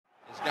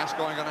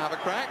Gascoigne going to have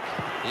a crack?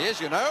 He is,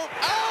 you know.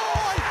 Oh,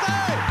 I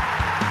say!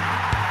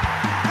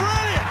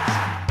 Brilliant!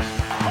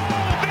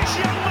 Oh,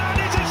 this young man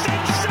is a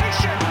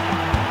sensation!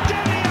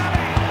 Dele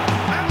Alli,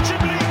 out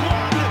of League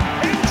One,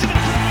 into the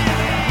Premier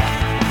League.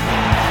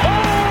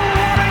 Oh,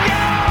 what a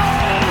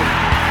goal!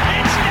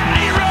 It's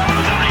Danny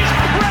Rose on his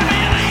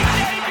Premier League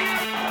debut.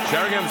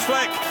 Sheringham's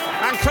flick,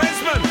 and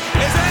Klinsmann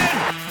is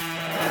in!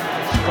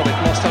 He's got it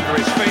lost under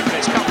his feet, and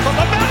it's come from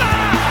the Miller!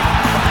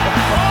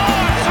 Oh,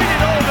 I've seen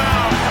it all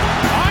now!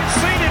 I've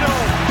seen it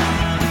all!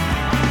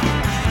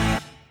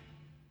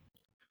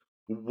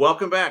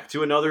 Welcome back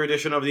to another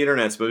edition of the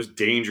Internet's most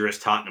dangerous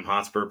Tottenham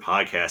Hotspur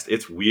podcast.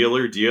 It's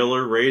Wheeler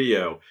Dealer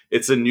Radio.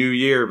 It's a new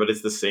year, but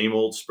it's the same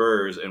old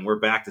Spurs, and we're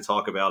back to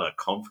talk about a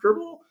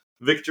comfortable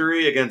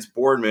victory against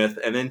Bournemouth,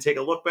 and then take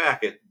a look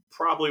back at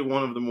probably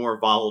one of the more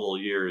volatile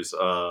years,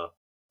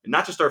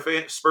 not just our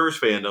Spurs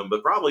fandom,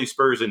 but probably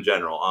Spurs in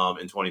general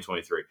in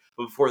 2023.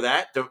 But before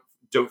that,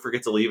 don't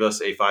forget to leave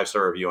us a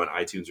 5-star review on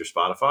iTunes or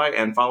Spotify,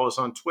 and follow us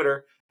on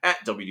Twitter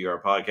at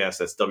WDR Podcast.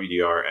 That's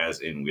WDR as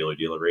in Wheeler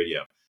Dealer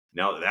Radio.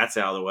 Now that that's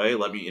out of the way,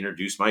 let me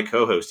introduce my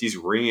co-host. He's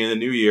ringing in the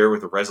new year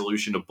with a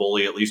resolution to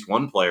bully at least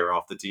one player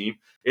off the team.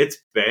 It's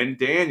Ben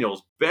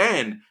Daniels.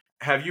 Ben,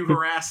 have you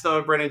harassed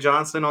Brennan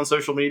Johnson on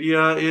social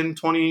media in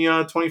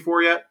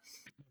 2024 yet?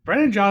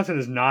 Brennan Johnson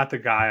is not the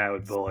guy I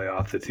would bully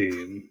off the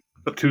team,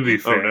 to be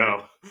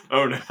fair.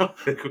 Oh no. I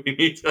think we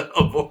need to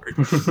abort.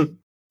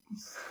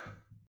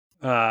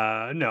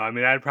 No, I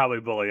mean, I'd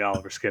probably bully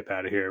Oliver Skip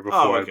out of here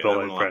before I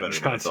bullied Brennan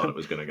Johnson. I thought it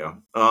was going to go.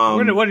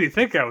 What do you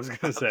think I was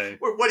going to say?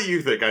 What do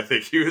you think? I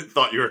think you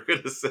thought you were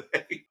going to say.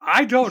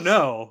 I don't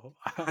know.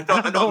 I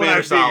thought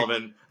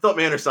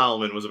Manor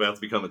Solomon was about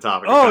to become a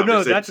topic. Oh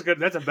no, that's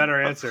a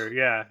better answer.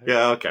 Yeah.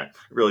 Yeah. Okay.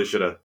 Really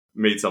should have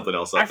made something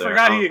else up there. I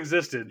forgot he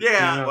existed.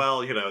 Yeah. You know?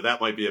 Well,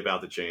 that might be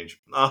about to change.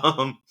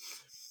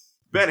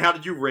 Ben, how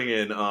did you ring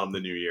in the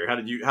new year? How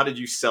did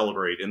you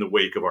celebrate in the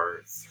wake of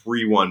our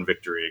 3-1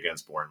 victory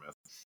against Bournemouth?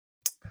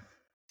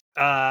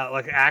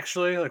 What did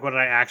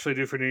I actually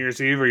do for New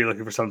Year's Eve? Or are you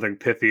looking for something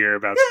pithier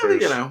about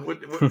Spurs?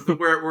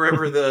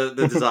 Wherever the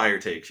desire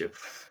takes you.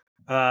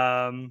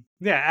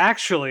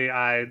 Actually,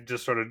 I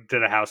just sort of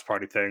did a house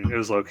party thing. It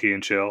was low key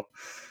and chill.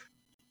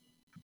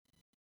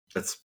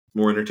 That's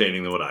more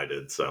entertaining than what I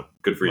did, so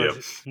good for you.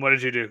 What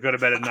did you do? Go to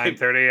bed at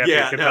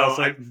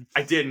 9:30?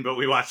 I didn't, but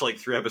we watched like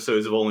 3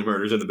 episodes of Only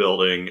Murders in the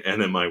Building,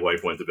 and then my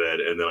wife went to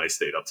bed, and then I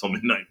stayed up till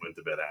midnight and went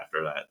to bed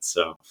after that.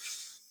 So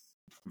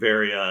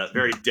very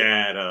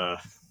dad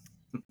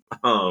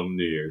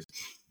New Year's.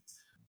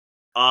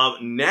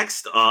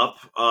 Next up,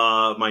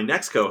 my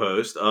next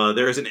co-host,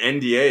 there is an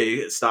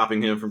NDA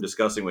stopping him from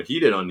discussing what he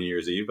did on New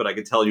Year's Eve, but I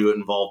can tell you it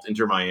involved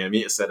Inter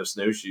Miami, a set of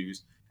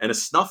snowshoes, and a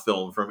snuff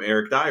film from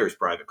Eric Dyer's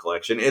private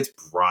collection. It's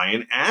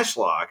Brian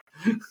Ashlock.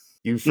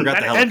 You forgot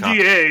the helicopter.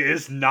 helicopter. NDA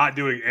is not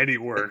doing any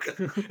work.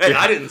 Hey,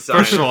 I didn't sign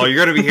First of all,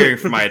 you're going to be hearing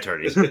from my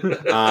attorneys.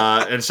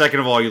 And second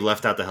of all, you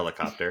left out the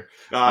helicopter.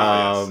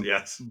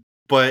 Yes.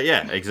 But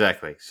yeah,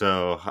 exactly.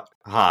 So,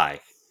 hi.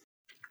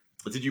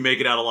 Did you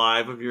make it out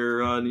alive of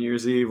your New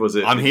Year's Eve? Was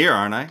it? I'm here,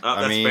 aren't I?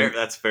 Fair.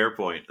 That's a fair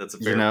point. That's a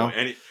fair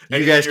point.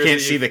 You guys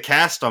can't see the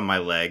cast on my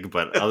leg,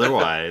 but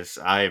otherwise,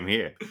 I am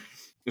here.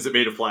 Is it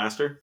made of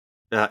plaster?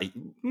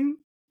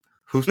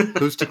 Who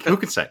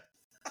can say?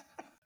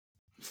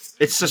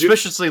 It's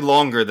suspiciously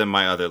longer than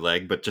my other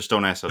leg, but just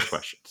don't ask those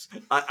questions.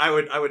 I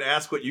would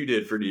ask what you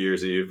did for New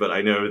Year's Eve, but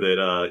I know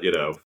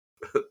that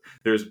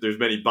there's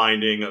many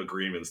binding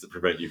agreements that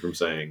prevent you from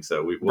saying.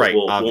 So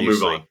we'll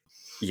move on.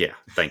 Yeah,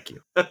 thank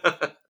you.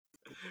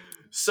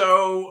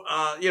 So,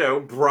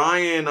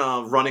 Brian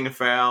running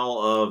afoul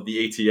of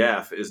the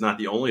ATF is not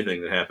the only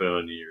thing that happened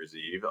on New Year's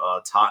Eve.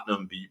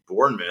 Tottenham beat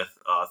Bournemouth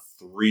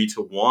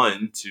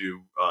 3-1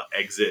 to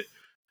exit,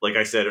 like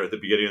I said at the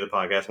beginning of the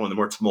podcast, one of the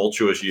more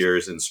tumultuous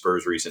years in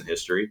Spurs' recent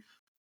history.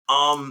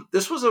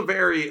 This was a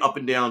very up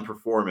and down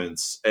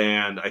performance,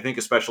 and I think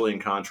especially in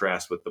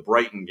contrast with the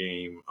Brighton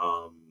game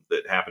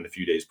that happened a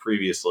few days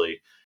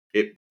previously,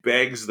 it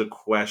begs the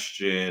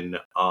question,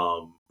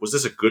 was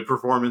this a good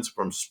performance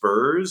from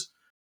Spurs,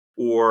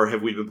 or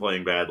have we been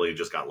playing badly and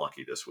just got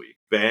lucky this week?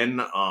 Ben,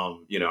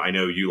 I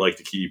know you like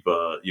to keep,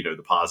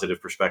 the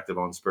positive perspective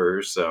on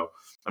Spurs, so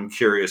I'm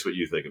curious what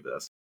you think of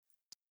this.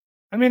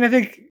 I mean, I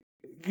think,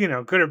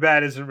 good or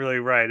bad isn't really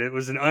right. It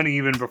was an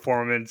uneven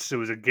performance. It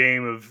was a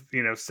game of,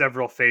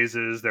 several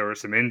phases. There were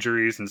some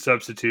injuries and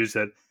substitutes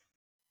that,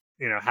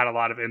 had a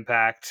lot of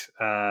impact.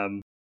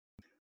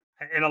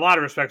 In a lot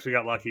of respects, we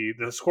got lucky.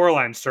 The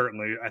scoreline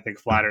certainly, I think,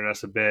 flattered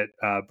us a bit.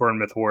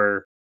 Bournemouth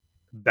were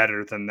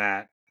better than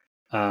that.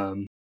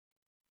 But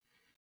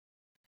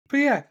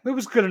yeah, it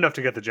was good enough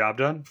to get the job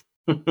done.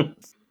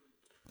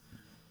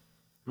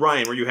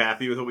 Ryan, were you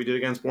happy with what we did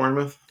against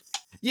Bournemouth?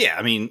 Yeah,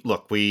 I mean,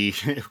 look,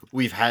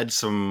 we've had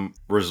some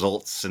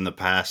results in the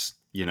past,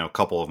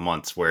 couple of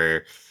months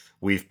where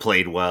we've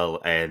played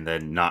well and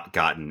then not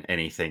gotten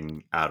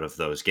anything out of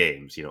those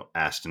games.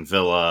 Aston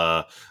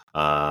Villa,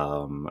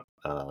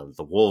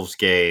 the Wolves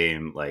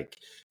game,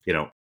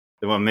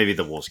 maybe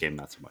the Wolves game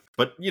not so much,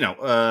 but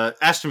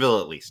Aston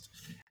Villa at least.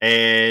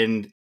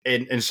 And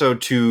and so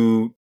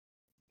to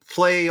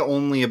play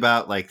only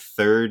about like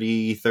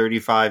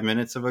 30-35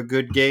 minutes of a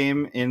good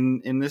game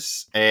in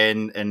this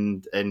and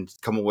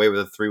come away with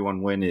a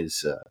 3-1 win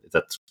is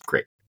that's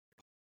great.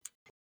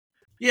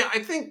 Yeah,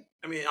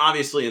 I mean,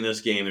 obviously in this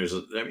game,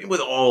 with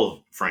all of,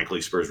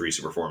 frankly, Spurs'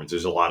 recent performance,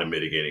 there's a lot of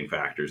mitigating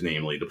factors,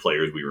 namely the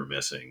players we were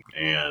missing.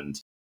 And,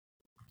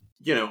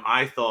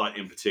 I thought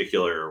in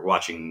particular,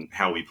 watching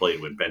how we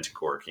played when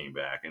Bentancur came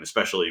back, and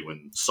especially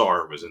when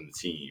Sarr was in the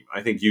team,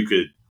 I think you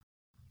could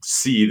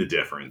see the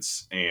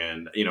difference.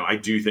 And, I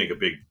do think a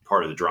big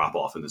part of the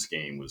drop-off in this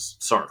game was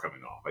Sarr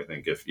coming off. I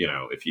think if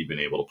he'd been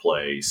able to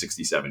play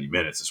 60, 70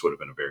 minutes, this would have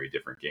been a very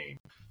different game.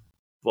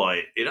 But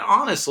it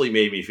honestly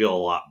made me feel a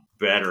lot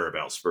better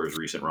about Spurs'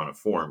 recent run of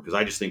form, because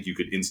I just think you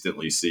could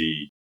instantly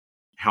see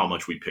how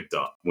much we picked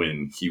up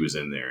when he was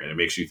in there. And it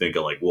makes you think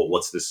of like, well,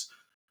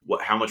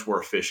 how much more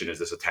efficient is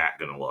this attack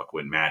going to look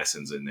when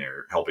Madison's in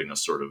there helping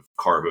us sort of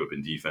carve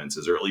open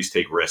defenses, or at least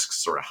take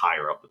risks sort of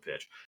higher up the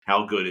pitch?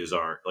 How good is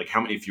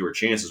how many fewer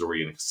chances are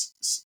we going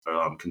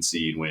to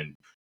concede when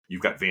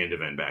you've got Van de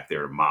Ven back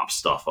there to mop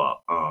stuff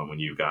up, when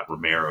you've got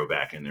Romero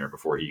back in there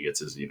before he gets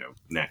his,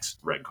 next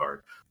red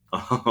card?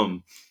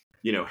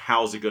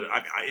 How's it good?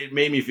 It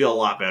made me feel a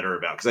lot better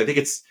about, because I think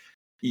it's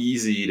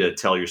easy to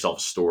tell yourself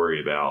a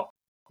story about,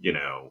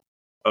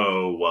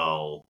 oh,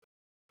 well,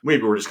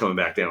 maybe we're just coming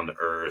back down to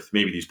earth.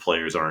 Maybe these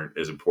players aren't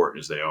as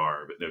important as they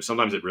are. But no,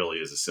 sometimes it really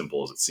is as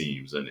simple as it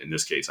seems. And in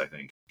this case, I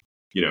think,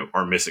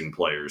 our missing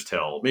players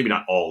tell maybe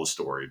not all the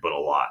story, but a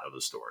lot of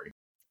the story.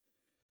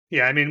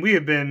 Yeah, I mean, we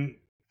have been,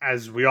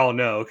 as we all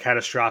know,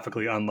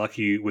 catastrophically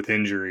unlucky with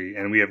injury.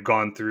 And we have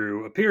gone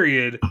through a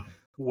period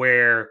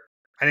where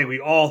I think we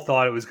all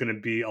thought it was going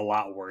to be a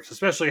lot worse,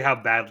 especially how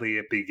badly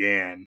it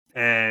began.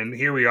 And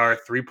here we are,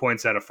 3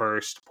 points out of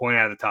first, point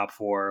out of the top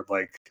four.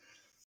 Like,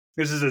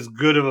 this is as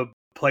good of a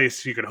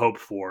place you could hope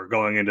for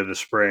going into the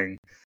spring.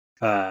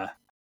 With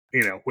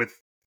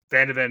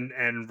Van de Ven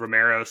and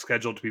Romero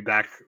scheduled to be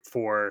back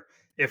for,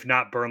 if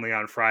not Burnley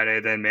on Friday,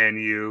 then Man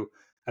U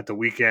at the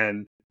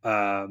weekend,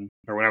 or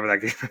whenever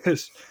that game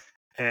is,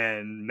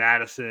 and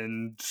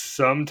Madison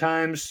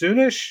sometime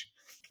soonish.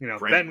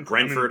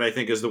 Brentford, I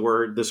think, is the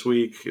word this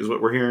week, is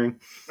what we're hearing.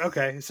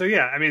 Okay, so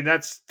yeah, I mean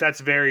that's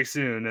very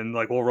soon, and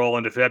like we'll roll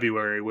into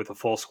February with a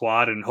full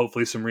squad and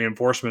hopefully some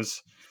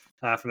reinforcements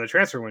from the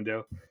transfer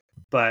window.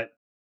 But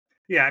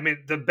yeah, I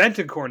mean the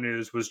Bentancur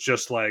news was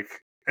just like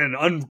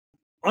an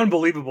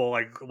unbelievable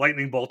like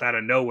lightning bolt out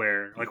of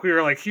nowhere. Like we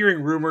were like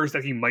hearing rumors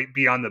that he might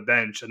be on the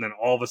bench, and then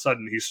all of a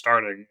sudden he's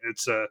starting.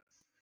 It's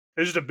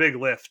just a big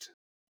lift.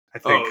 I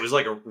think. Oh, it was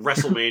like a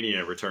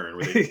WrestleMania return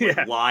where they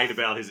lied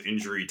about his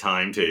injury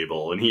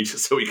timetable, and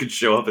so he could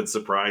show up and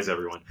surprise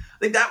everyone.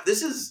 I think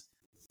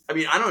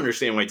I don't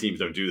understand why teams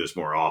don't do this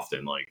more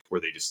often, like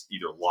where they just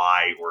either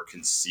lie or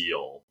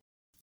conceal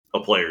a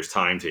player's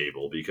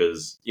timetable,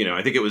 because,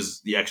 I think it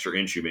was the Extra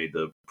Inch who made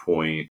the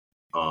point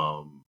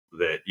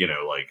that,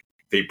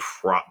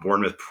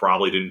 Bournemouth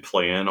probably didn't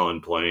plan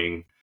on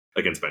playing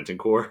against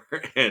Bentancur,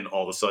 and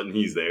all of a sudden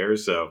he's there.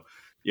 So,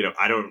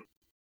 I don't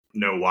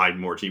know why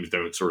more teams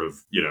don't sort of,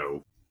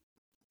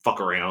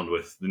 fuck around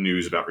with the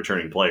news about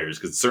returning players,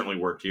 because it certainly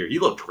worked here. He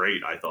looked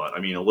great, I thought.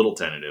 I mean, a little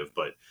tentative,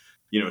 but,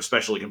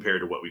 especially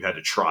compared to what we've had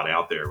to trot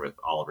out there with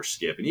Oliver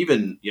Skipp, and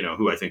even,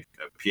 who I think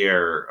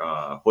Pierre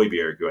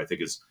Højbjerg, who I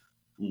think has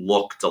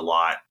looked a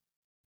lot.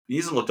 He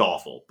hasn't looked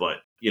awful, but,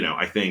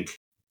 I think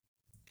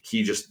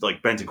he just,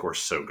 like, Bentancur's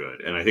so good,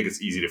 and I think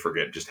it's easy to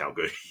forget just how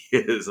good he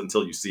is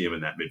until you see him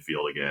in that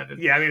midfield again.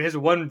 And, yeah, I mean, his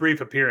one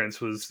brief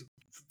appearance was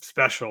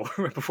special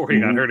right before he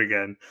got hurt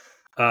again.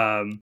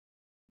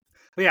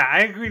 But yeah,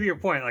 I agree to your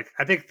point. Like,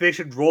 I think they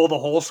should roll the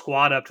whole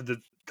squad up to the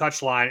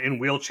touchline in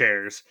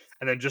wheelchairs,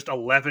 and then just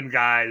 11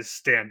 guys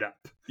stand up.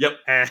 Yep.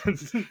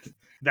 And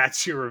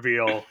that's your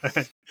reveal.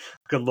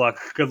 Good luck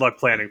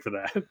planning for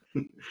that.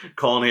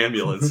 Call an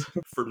ambulance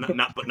for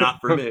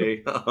not for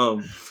me.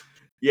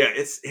 Yeah,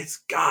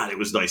 it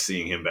was nice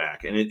seeing him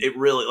back, and it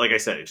really, like I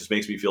said, it just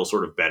makes me feel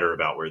sort of better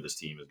about where this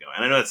team is going.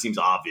 And I know that seems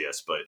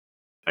obvious, but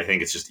I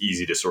think it's just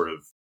easy to sort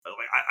of,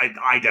 like,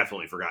 I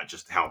definitely forgot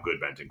just how good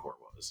Bentancur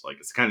was. Like,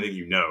 it's the kind of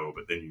thing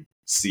but then you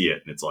see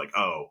it, and it's like,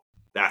 oh,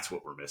 that's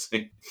what we're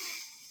missing.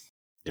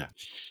 Yeah.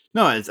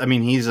 No,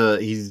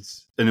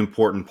 he's an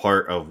important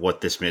part of what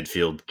this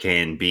midfield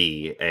can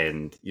be,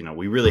 and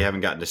we really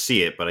haven't gotten to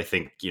see it. But I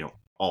think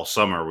all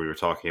summer we were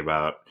talking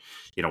about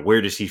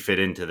where does he fit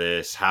into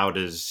this? How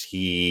does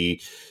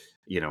he,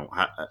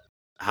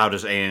 how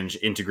does Ange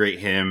integrate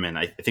him? And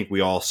I think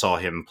we all saw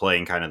him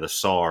playing kind of the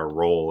Sarr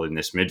role in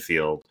this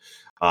midfield.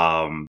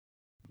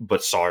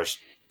 But Sarr's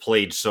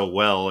played so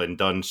well and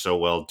done so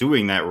well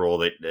doing that role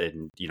that,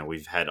 and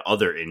we've had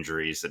other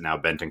injuries that now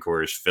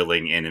Bentancur is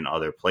filling in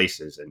other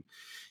places. And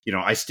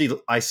I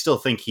still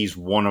think he's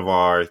one of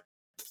our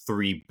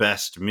three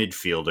best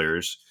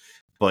midfielders,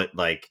 but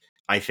like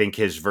I think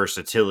his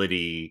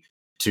versatility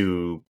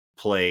to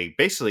play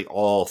basically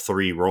all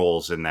three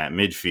roles in that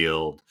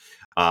midfield,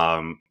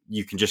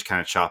 you can just kind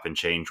of chop and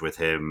change with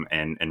him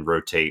and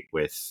rotate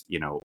with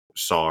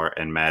Sarr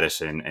and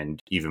Madison,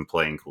 and even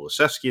playing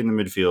Kulusevski in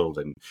the midfield,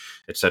 and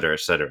et cetera, et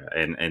cetera.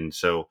 And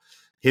so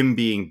him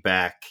being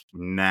back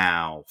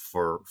now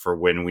for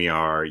when we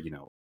are,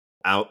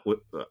 out.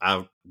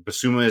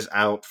 Basuma is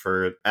out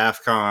for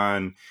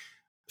AFCON.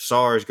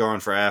 Sarr is gone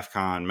for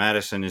AFCON.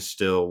 Madison is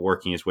still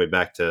working his way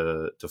back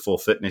to full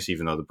fitness,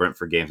 even though the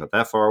Brentford game's not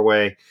that far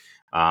away.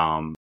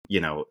 Having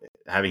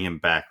him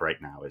back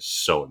right now is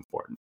so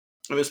important.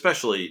 I mean,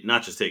 especially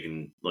not just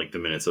taking like the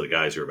minutes of the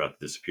guys who are about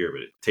to disappear,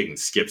 but taking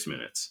Skip's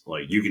minutes.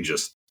 Like you can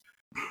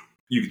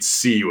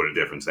see what a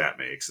difference that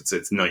makes.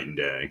 It's night and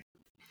day.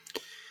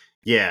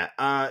 Yeah,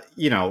 I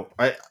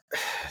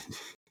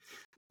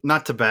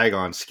not to bag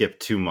on Skip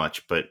too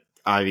much, but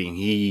I mean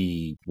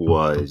he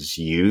was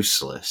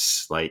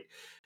useless. Like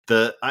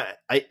I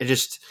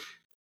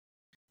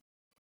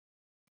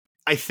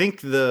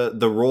think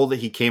the role that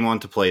he came on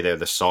to play there,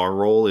 the Sarr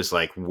role, is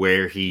like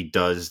where he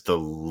does the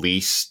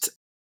least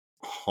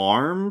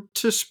harm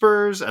to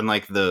Spurs and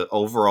like the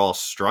overall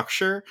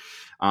structure.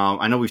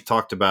 I know we've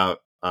talked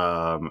about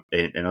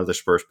in other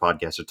Spurs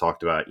podcasts have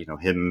talked about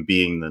him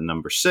being the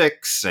number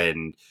 6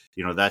 and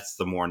that's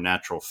the more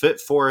natural fit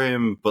for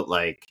him, but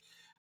like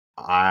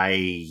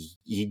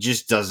he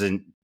just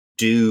doesn't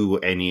do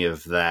any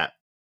of that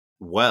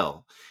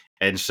well,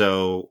 and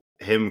so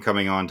him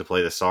coming on to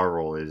play the Sarr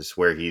role is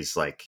where he's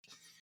like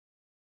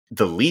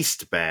the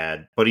least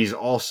bad, but he's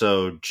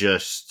also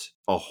just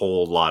a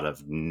whole lot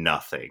of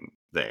nothing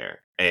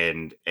there.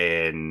 And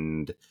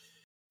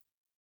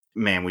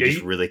man, we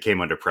just really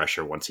came under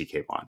pressure once he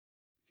came on.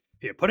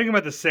 Yeah, putting him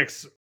at the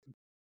 6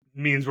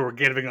 means we're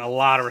giving a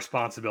lot of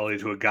responsibility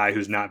to a guy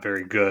who's not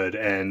very good,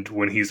 and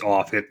when he's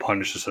off, it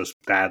punishes us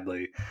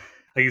badly.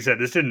 Like you said,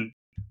 this didn't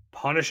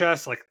punish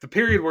us. Like the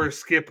period where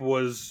Skip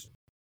was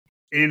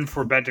in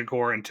for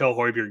Bentancur until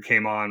Højbjerg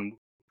came on,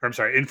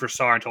 in for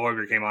Sarr until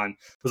Højbjerg came on,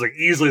 was like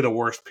easily the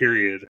worst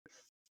period,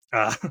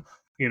 of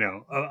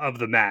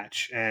the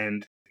match.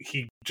 And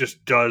he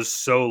just does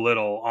so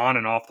little on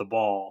and off the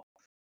ball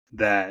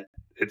that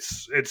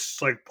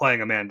it's like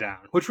playing a man down,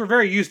 which we're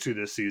very used to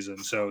this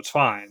season, so it's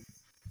fine.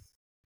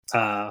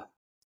 But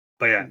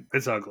yeah,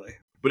 it's ugly.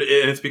 But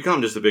it's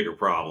become just a bigger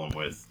problem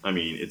with, I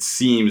mean, it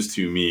seems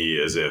to me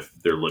as if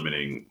they're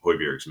limiting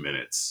Højbjerg's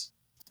minutes.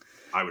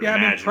 I would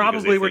imagine.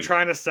 Probably we're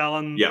trying to sell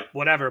him,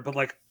 whatever, but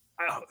like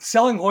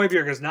selling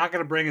Højbjerg is not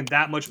going to bring in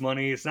that much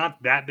money. It's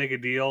not that big a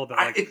deal.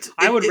 That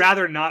I would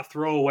rather not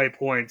throw away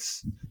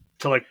points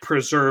to like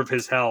preserve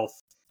his health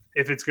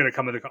if it's going to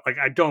come to the, like,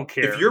 I don't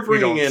care. If you're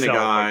bringing in a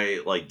guy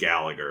like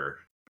Gallagher,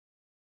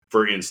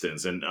 for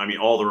instance, and I mean,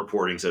 all the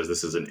reporting says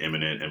this is an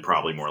imminent and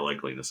probably more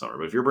likely in the summer,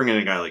 but if you're bringing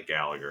in a guy like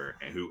Gallagher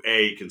and who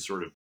can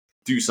sort of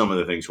do some of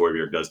the things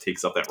Højbjerg does,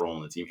 takes up that role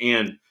in the team,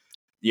 and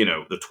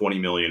the 20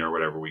 million or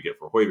whatever we get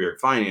for Højbjerg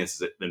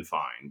finances it, then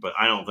fine. But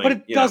I don't think. But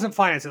it doesn't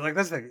finance it. Like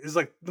that's the thing. It's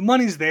like the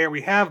money's there.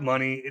 We have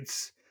money. It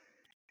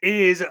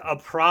is a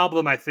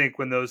problem, I think,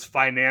 when those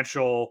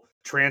financial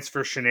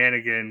transfer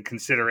shenanigan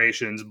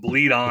considerations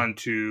bleed on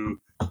to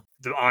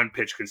the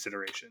on-pitch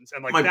considerations.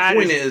 And like my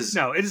point is,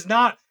 no, it is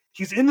not.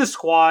 He's in the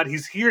squad.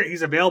 He's here.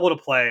 He's available to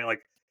play.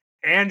 Like,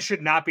 Ange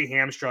should not be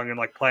hamstrung in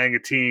like playing a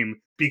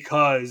team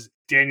because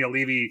Daniel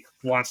Levy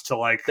wants to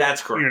like,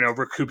 that's correct,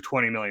 recoup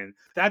 20 million.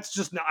 That's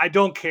just, I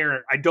don't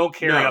care. I don't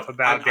care enough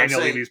about Daniel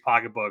Levy's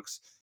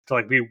pocketbooks to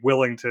like be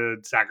willing to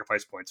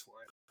sacrifice points for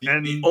it.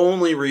 And the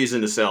only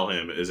reason to sell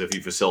him is if he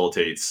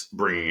facilitates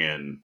bringing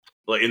in,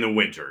 like in the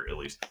winter at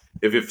least,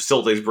 if it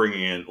facilitates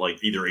bringing in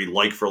like either a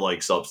like for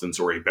like substance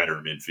or a better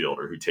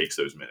midfielder who takes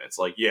those minutes.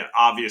 Like, yeah,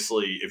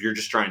 obviously, if you're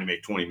just trying to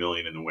make 20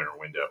 million in the winter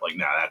window, like,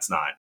 that's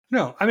not.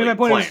 No, I mean, my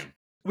point is,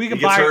 we can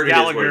buy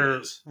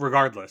Gallagher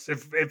regardless.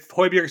 If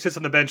Højbjerg sits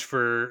on the bench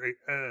for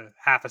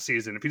half a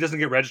season, if he doesn't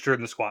get registered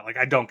in the squad, like,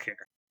 I don't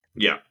care.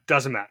 Yeah.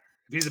 Doesn't matter.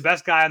 If he's the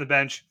best guy on the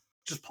bench,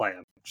 just play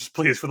him. Just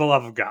please, for the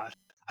love of God.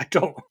 I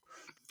don't.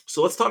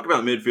 So let's talk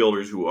about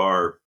midfielders who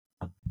are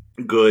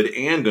good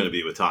and going to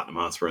be with Tottenham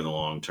Hotspur in the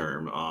long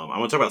term. I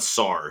want to talk about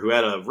Sarr, who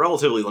had a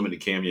relatively limited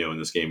cameo in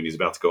this game, and he's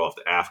about to go off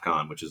to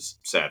AFCON, which is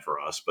sad for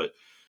us, but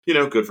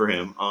good for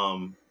him.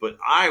 But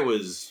I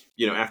was,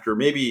 after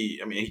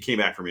he came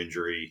back from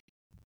injury.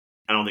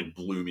 I don't think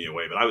blew me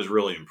away, but I was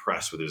really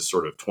impressed with his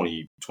sort of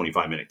 20,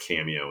 25-minute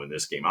cameo in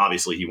this game.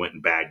 Obviously, he went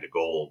and bagged a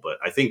goal, but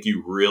I think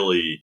you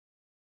really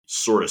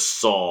sort of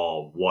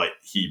saw what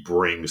he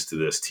brings to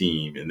this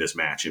team in this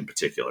match in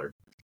particular.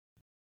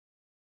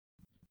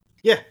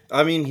 Yeah,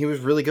 I mean, he was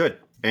really good.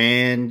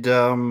 And,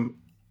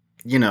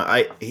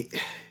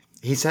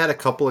 he's had a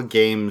couple of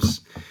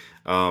games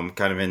kind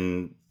of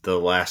in the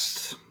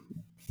last,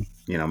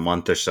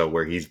 month or so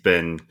where he's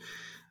been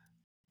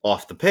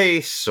off the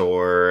pace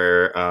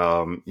or,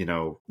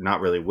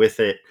 not really with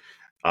it.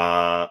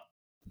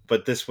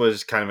 But this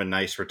was kind of a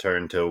nice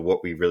return to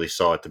what we really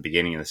saw at the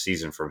beginning of the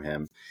season from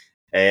him.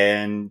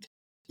 And,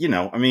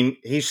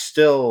 he's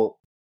still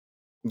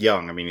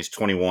young. I mean, he's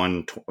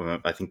 21,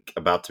 I think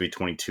about to be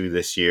 22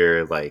 this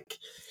year. Like,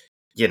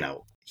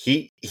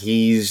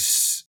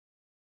 he's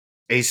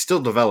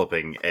still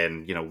developing,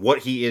 and what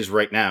he is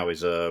right now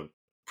is a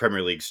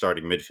Premier League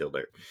starting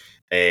midfielder.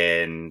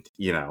 and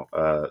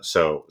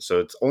so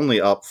it's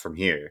only up from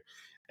here.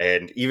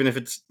 And even if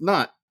it's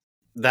not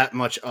that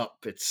much up,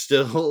 it's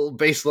still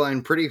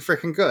baseline pretty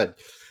freaking good.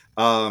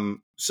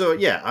 So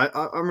yeah,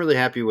 I'm really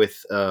happy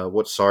with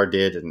what Sarr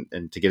did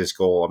and to get his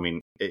goal. I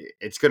mean,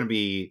 it's going to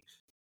be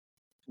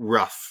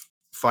rough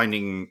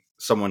finding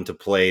someone to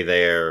play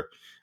there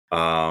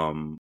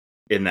in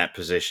that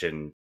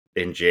position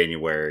in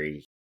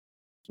January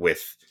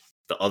with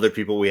the other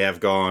people we have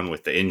gone,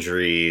 with the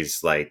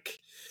injuries. Like,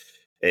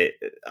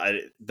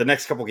 the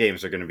next couple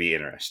games are going to be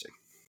interesting.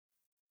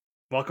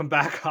 Welcome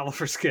back,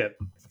 Oliver Skip.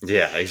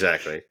 Yeah,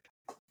 exactly.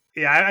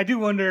 Yeah, I do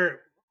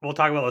wonder. We'll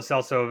talk about Lo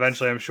Celso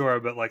eventually, I'm sure,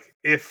 but like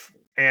if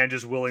Ange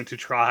is willing to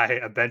try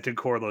a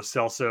Bentancur, Lo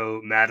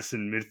Celso,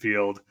 Madison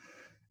midfield,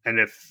 and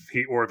if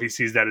he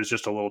sees that as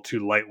just a little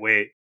too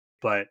lightweight,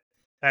 but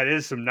that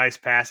is some nice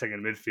passing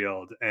in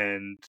midfield,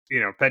 and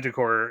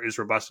Bentancur is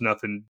robust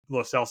enough, and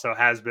Lo Celso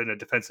has been a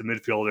defensive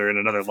midfielder in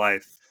another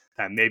life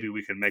that maybe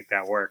we can make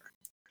that work.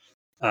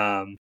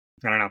 I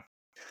don't know.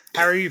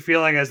 How are you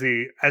feeling as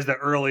the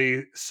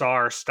early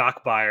Sarr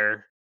stock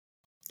buyer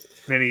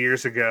many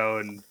years ago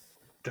and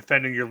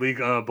defending your league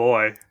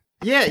boy?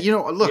 Yeah,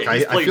 look,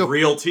 he's played I feel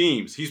real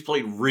teams. He's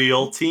played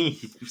real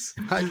teams.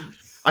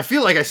 I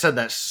feel like I said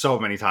that so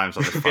many times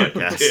on this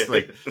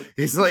podcast.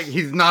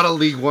 He's not a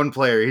League One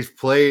player. He's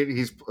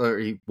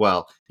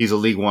a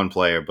League One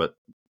player, but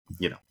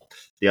the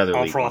other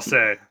En league.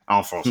 français.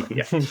 En français.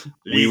 Yeah.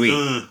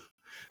 Oui.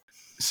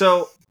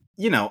 So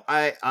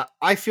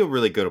I feel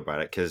really good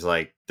about it because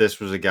like this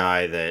was a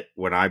guy that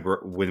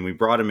when we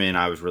brought him in,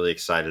 I was really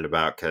excited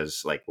about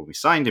because like when we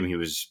signed him, he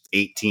was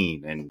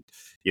 18 and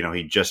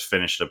he just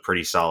finished a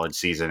pretty solid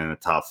season in the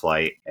top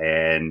flight,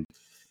 and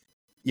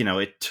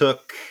it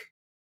took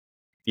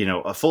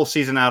a full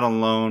season out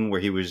on loan where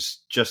he was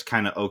just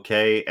kind of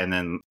okay, and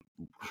then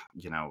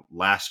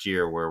last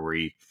year where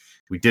we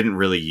didn't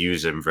really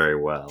use him very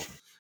well,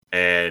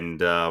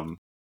 and I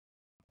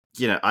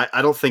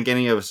don't think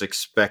any of us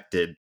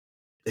expected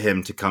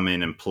him to come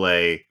in and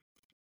play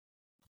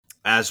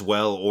as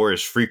well or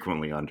as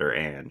frequently under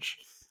Ange.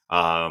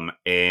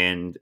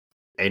 And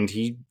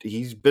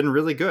he's been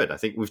really good. I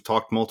think we've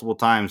talked multiple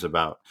times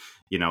about,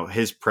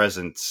 his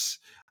presence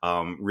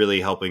really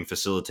helping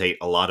facilitate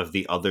a lot of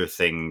the other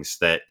things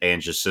that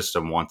Ange's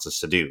system wants us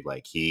to do.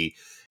 Like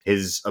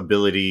his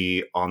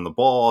ability on the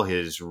ball,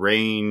 his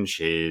range,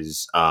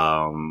 his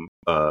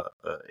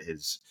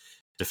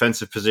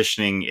defensive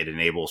positioning. It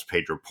enables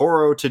Pedro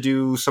Porro to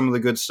do some of the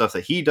good stuff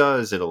that he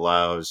does. It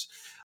allows,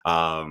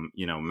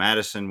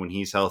 Madison when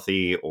he's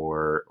healthy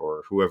or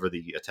whoever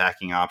the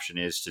attacking option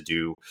is to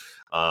do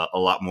a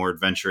lot more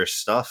adventurous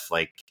stuff.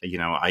 Like,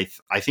 I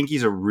think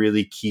he's a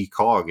really key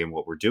cog in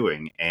what we're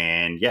doing.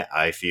 And yeah,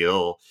 I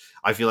feel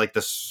like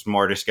the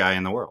smartest guy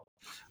in the world.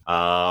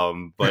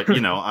 But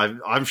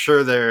I'm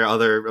sure there are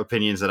other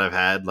opinions that I've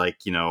had, like,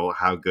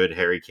 how good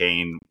Harry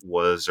Kane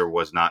was or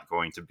was not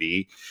going to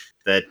be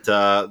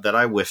that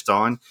I whiffed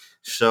on.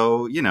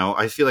 So,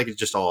 I feel like it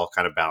just all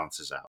kind of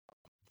balances out.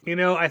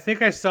 I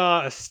think I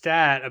saw a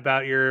stat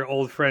about your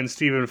old friend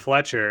Stephen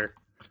Fletcher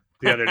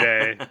the other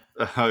day.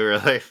 Oh,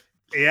 really?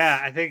 Yeah,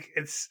 I think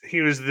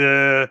he was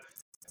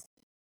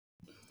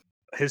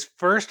his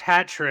first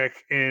hat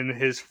trick in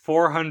his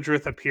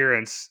 400th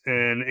appearance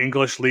in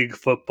English League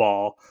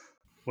football,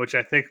 which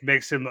I think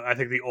makes him,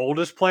 the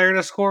oldest player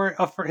to score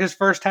his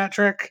first hat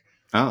trick.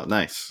 Oh,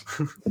 nice.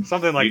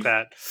 Something like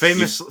that.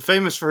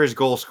 Famous for his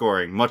goal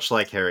scoring, much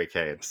like Harry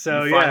Kane.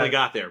 So you finally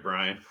got there,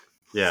 Brian.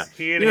 Yeah.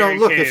 He and Harry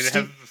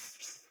Kane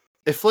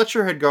if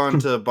Fletcher had gone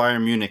to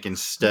Bayern Munich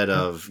instead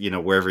of,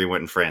 wherever he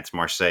went in France,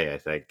 Marseille, I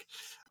think,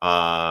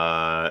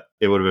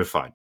 it would have been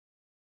fine.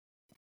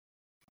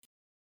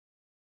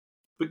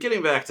 But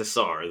getting back to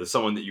Sarr, the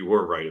someone that you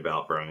were right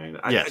about, Brian,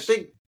 yes. I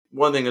think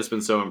one thing that's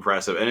been so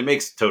impressive, and it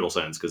makes total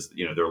sense because,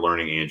 they're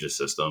learning Ange's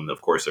system.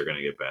 Of course, they're going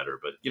to get better.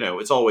 But,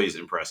 it's always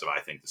impressive, I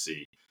think, to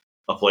see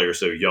a player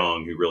so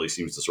young who really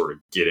seems to sort of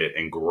get it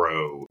and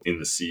grow in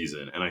the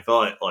season. And I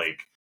thought,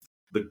 like,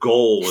 the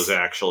goal was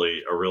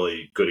actually a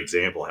really good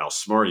example of how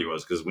smart he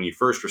was, because when he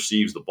first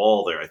receives the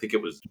ball there, I think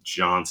it was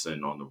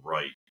Johnson on the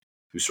right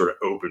who sort of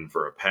opened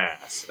for a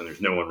pass, and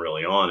there's no one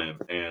really on him.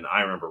 And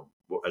I remember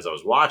as I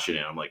was watching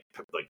it, I'm like,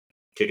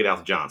 kick it out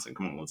to Johnson.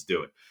 Come on, let's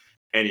do it.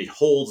 And he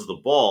holds the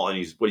ball, and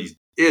he's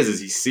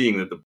seeing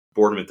that the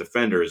Bournemouth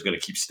defender is going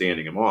to keep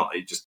standing him off.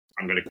 He's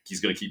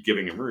going to keep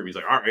giving him room. He's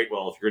like, all right,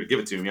 well, if you're going to give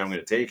it to me, I'm going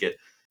to take it.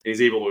 And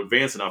he's able to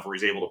advance enough where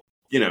he's able to,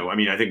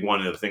 I think one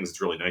of the things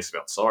that's really nice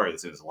about Sarr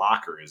that's in his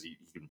locker is he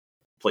can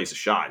place a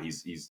shot. He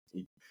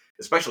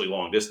especially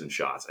long distance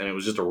shots. And it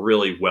was just a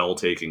really well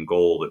taken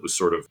goal that was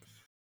sort of,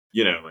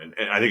 and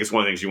I think it's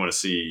one of the things you want to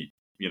see,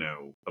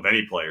 of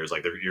any players,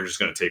 like you're just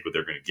going to take what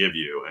they're going to give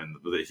you. And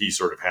that he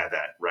sort of had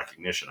that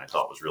recognition, I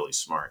thought was really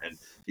smart. And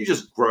he's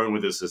just grown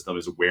with his system,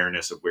 his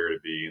awareness of where to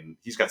be. And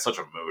he's got such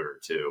a motor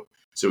too.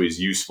 So he's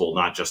useful,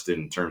 not just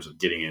in terms of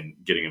getting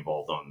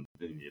involved in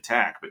the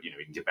attack, but, he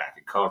can get back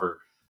and cover.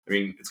 I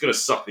mean, it's going to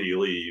suck that he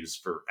leaves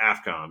for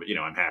AFCON,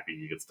 but, I'm happy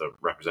he gets to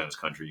represent his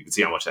country. You can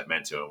see how much that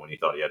meant to him when he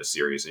thought he had a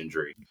serious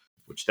injury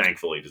which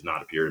thankfully does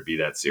not appear to be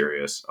that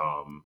serious.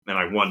 And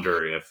I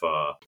wonder if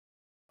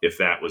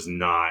that was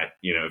not,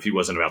 if he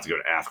wasn't about to go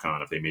to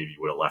AFCON, if they maybe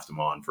would have left him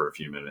on for a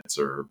few minutes,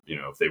 or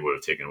if they would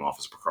have taken him off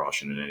as a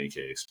precaution in any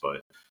case.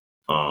 But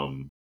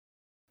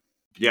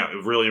yeah,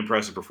 a really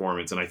impressive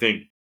performance, and I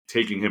think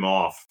taking him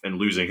off and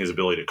losing his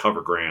ability to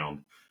cover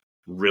ground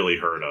really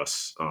hurt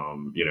us,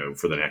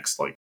 for the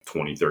next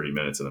 20, 30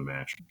 minutes of the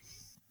match.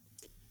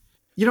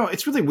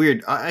 It's really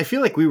weird. I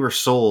feel like we were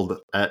sold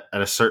at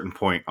a certain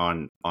point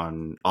on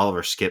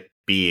Oliver Skipp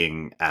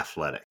being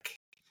athletic.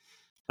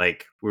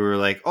 Like, we were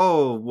like,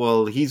 oh,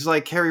 well, he's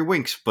like Harry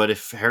Winks, but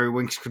if Harry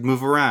Winks could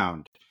move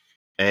around.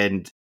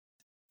 And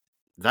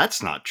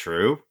that's not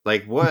true.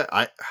 Like, what?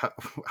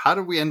 How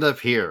did we end up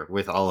here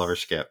with Oliver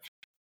Skipp?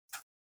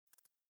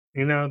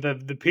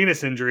 The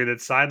penis injury that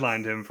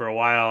sidelined him for a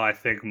while, I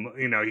think,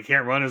 he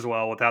can't run as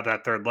well without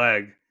that third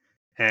leg.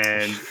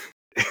 And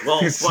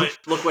well, but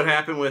look what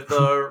happened with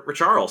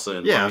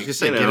Richarlison. Yeah, I was just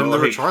saying, get him the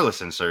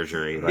Richarlison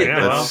surgery.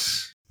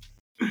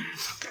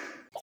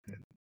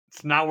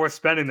 It's not worth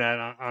spending that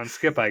on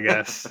Skipp, I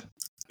guess.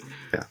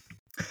 Yeah.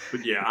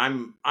 But yeah,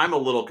 I'm a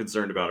little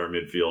concerned about our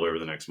midfield over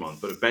the next month.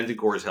 But if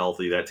Bentancur is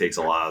healthy, that takes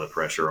a lot of the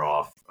pressure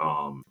off.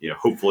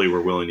 Hopefully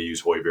we're willing to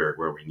use Højbjerg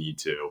where we need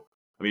to.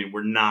 I mean,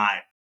 we're not.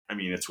 I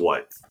mean, it's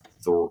what?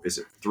 Is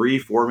it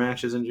 3-4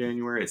 matches in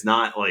January? It's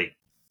not like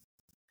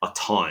a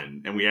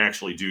ton, and we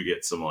actually do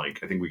get some I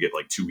think we get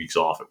 2 weeks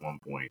off at one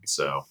point.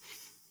 So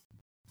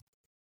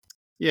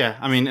yeah,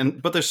 I mean,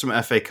 but there's some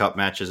FA Cup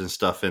matches and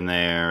stuff in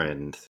there,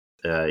 and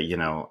I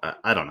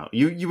don't know.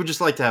 You would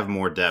just like to have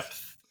more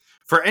depth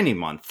for any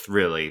month,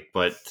 really,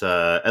 but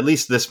at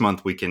least this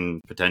month we can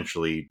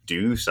potentially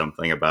do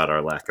something about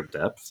our lack of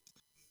depth.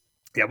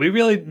 Yeah, we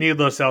really need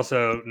Lo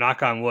Celso,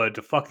 knock on wood,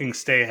 to fucking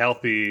stay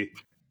healthy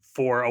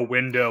for a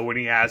window when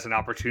he has an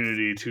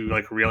opportunity to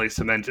really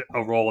cement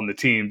a role in the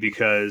team,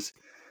 because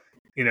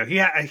he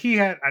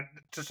had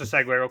just a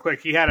segue real quick.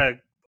 He had a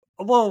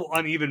little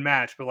uneven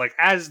match, but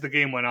as the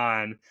game went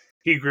on,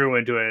 he grew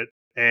into it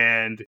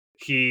and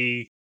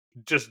he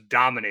just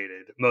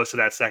dominated most of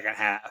that second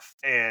half.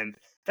 And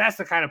that's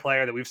the kind of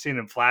player that we've seen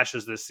in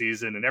flashes this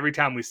season. And every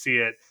time we see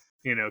it,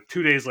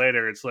 2 days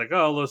later, it's like,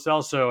 oh, Lo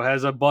Celso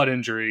has a butt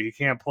injury, he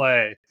can't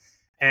play.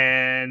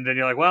 And then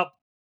you're like, well,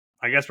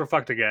 I guess we're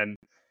fucked again.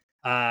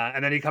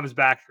 And then he comes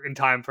back in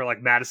time for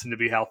Maddison to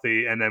be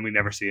healthy, and then we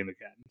never see him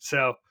again.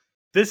 So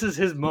this is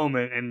his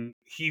moment, and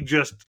he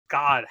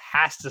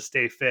has to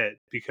stay fit,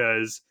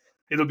 because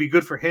it'll be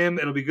good for him,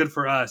 it'll be good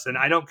for us. And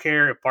I don't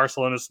care if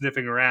Barcelona's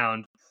sniffing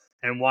around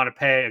and want to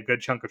pay a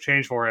good chunk of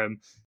change for him.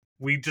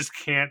 We just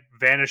can't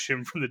vanish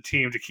him from the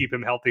team to keep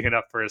him healthy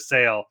enough for a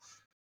sale.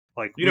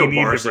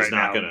 Barca's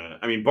not gonna.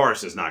 I mean,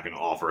 Barca's not gonna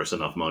offer us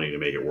enough money to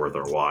make it worth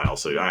our while.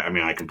 So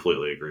I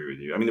completely agree with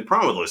you. I mean, the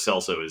problem with Lo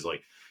Celso is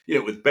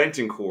with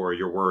Bentancur,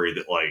 you're worried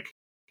that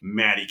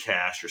Matty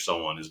Cash or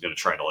someone is going to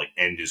try to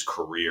end his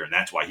career, and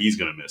that's why he's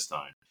going to miss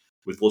time.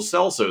 With Lo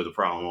Celso, the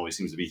problem always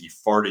seems to be he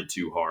farted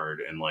too hard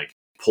and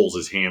pulls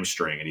his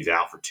hamstring, and he's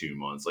out for 2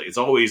 months. It's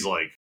always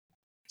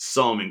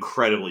some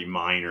incredibly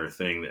minor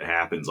thing that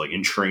happens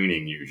in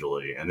training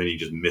usually, and then he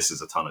just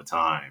misses a ton of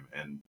time.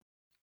 And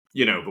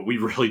but we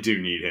really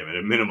do need him at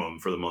a minimum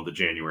for the months of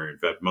January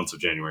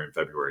and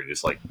February,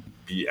 just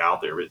be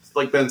out there. But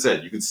like Ben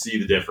said, you could see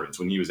the difference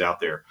when he was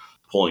out there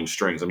pulling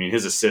strings. I mean,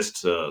 his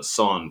assist to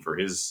Syne for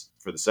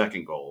the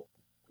second goal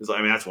is,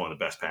 that's one of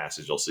the best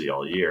passes you'll see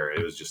all year.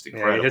 It was just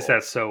incredible. Yeah, he hits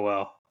that so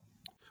well.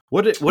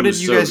 What did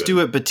you guys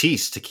do at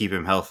Betis to keep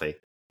him healthy?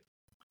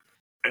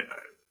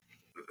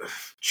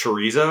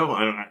 Chorizo?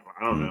 I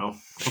don't know.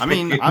 I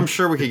mean, I'm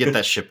sure we could get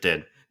that shipped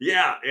in.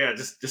 Yeah.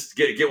 Just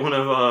get one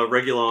of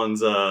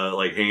Reguilon's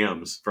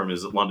hams from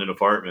his London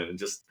apartment and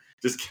just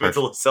give it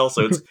to Lo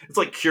Celso.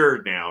 It's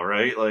cured now,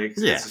 right?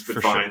 It's just been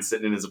fine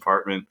sitting in his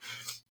apartment.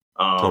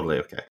 Totally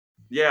okay.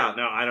 Yeah,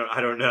 no, I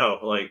don't know.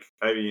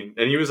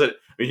 And he was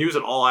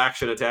an all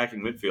action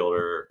attacking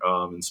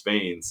midfielder in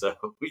Spain. So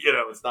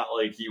it's not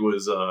like he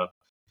was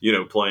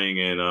playing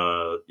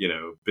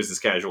in business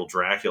casual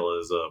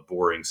Dracula's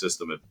boring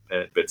system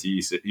at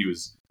Betis. He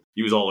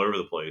was all over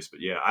the place.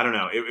 But yeah, I don't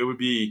know.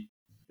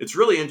 It's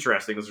really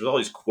interesting because there's all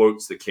these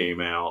quotes that came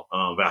out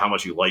about how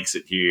much he likes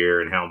it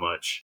here and how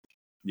much,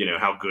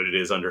 how good it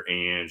is under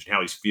Ange and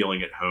how he's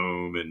feeling at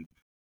home. And,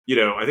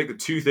 I think the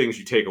two things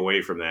you take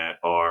away from that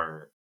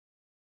are,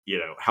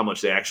 how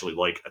much they actually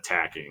like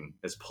attacking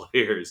as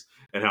players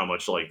and how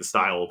much the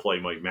style of play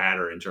might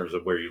matter in terms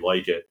of where you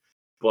like it.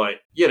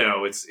 But,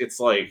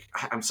 it's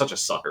I'm such a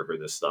sucker for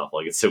this stuff.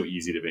 It's so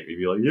easy to make me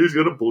be he's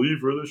going to bleed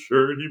for the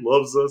shirt. He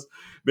loves us.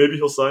 Maybe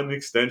he'll sign an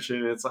extension.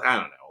 And it's I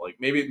don't know.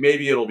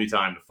 Maybe it'll be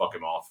time to fuck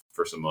him off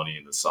for some money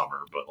in the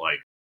summer. But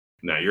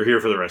no, you're here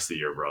for the rest of the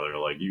year, brother.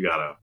 You got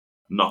to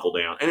knuckle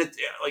down. And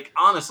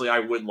honestly, I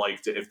would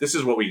like to, if this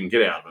is what we can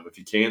get out of him, if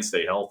he can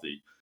stay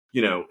healthy,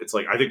 it's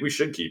I think we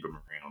should keep him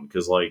around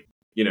because we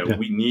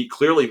need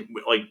clearly,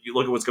 you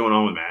look at what's going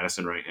on with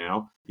Maddison right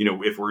now.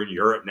 If we're in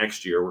Europe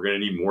next year, we're going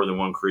to need more than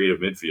one creative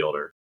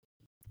midfielder.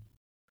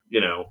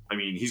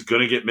 He's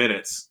going to get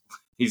minutes.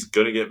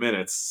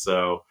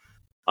 So,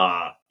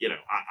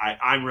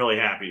 I'm really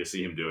happy to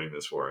see him doing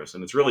this for us.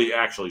 And it's really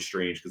actually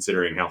strange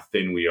considering how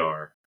thin we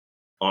are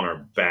on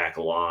our back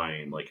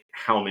line, like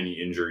how many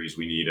injuries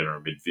we need in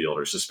our midfield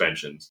or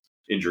suspensions,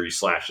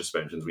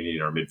 injuries/suspensions we need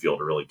in our midfield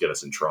to really get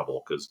us in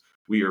trouble because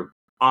we are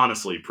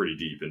honestly pretty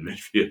deep in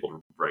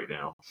midfield right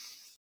now.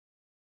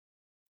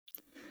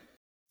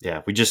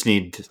 Yeah, we just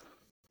need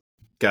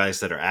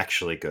guys that are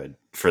actually good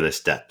for this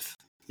depth,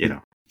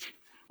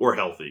 Or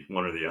healthy,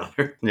 one or the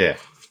other. Yeah.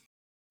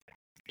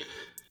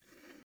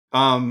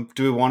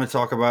 Do we want to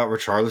talk about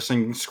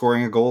Richarlison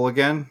scoring a goal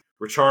again?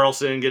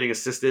 Richarlison getting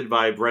assisted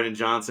by Brennan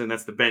Johnson.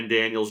 That's the Ben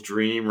Daniels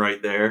dream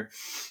right there.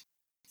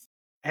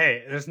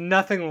 Hey, there's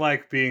nothing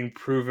like being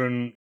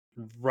proven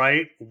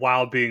right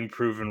while being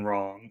proven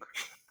wrong.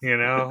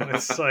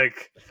 It's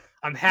like,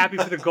 I'm happy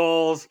for the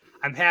goals.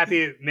 I'm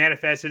happy it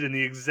manifested in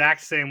the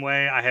exact same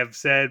way I have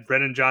said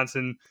Brennan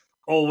Johnson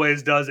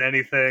always does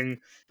anything.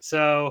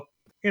 So,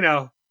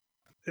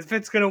 if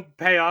it's going to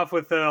pay off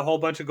with a whole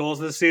bunch of goals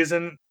this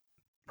season,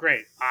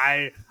 great.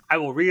 I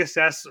will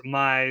reassess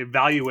my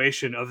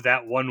valuation of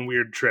that one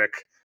weird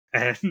trick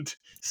and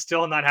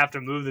still not have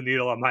to move the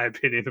needle on my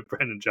opinion of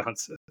Brendan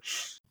Johnson.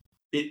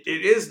 It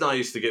is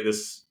nice to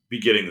be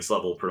getting this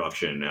level of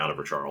production out of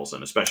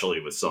Richarlison,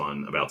 especially with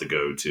Syne about to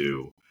go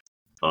to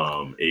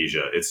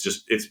Asia.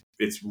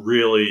 It's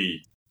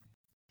really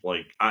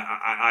like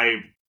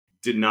I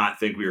did not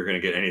think we were going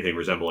to get anything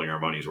resembling our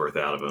money's worth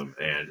out of him,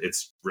 and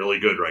it's really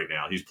good right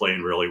now. He's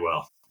playing really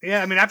well.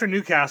 Yeah, I mean, after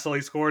Newcastle,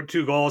 he scored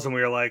 2 goals, and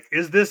we were like,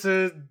 is this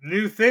a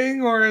new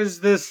thing, or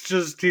is this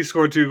just he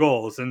scored 2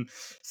 goals? And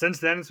since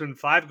then, it's been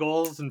 5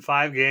 goals in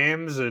 5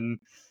 games, and,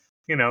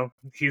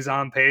 he's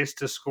on pace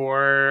to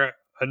score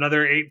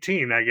another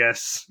 18, I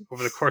guess,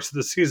 over the course of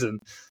the season.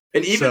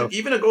 And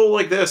even a goal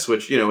like this,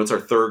 which, it's our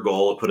 3rd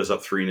goal, it put us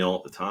up 3-0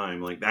 at the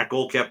time. Like, that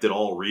goal kept it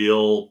all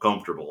real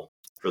comfortable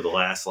for the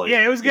last,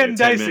 it was getting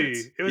 10 dicey.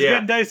 minutes. It was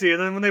getting dicey,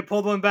 and then when they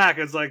pulled one back,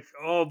 it's like,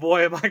 oh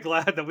boy, am I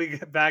glad that we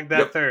bagged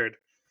that 3rd.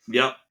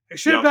 Yep. It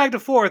should have bagged a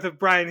 4th if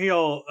Brian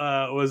Heel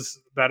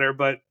was better,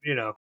 but,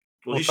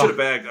 Well, he should have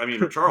bagged,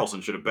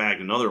 Richarlison should have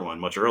bagged another one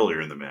much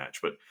earlier in the match,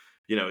 but,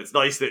 it's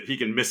nice that he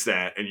can miss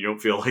that and you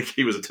don't feel like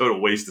he was a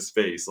total waste of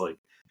space. Like,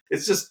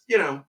 it's just,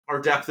 our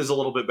depth is a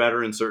little bit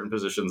better in certain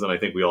positions than I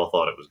think we all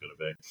thought it was going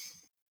to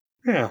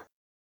be. Yeah.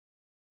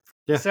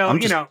 Yeah. So,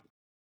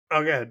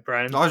 oh, go ahead,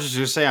 Brian. I was just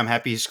going to say, I'm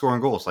happy he's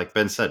scoring goals. Like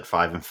Ben said,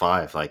 5 and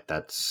 5. Like,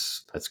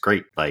 that's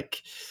great.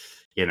 Like,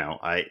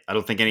 I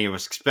don't think any of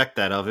us expect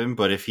that of him,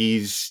 but if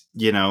he's,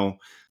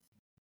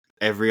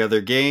 every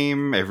other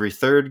game, every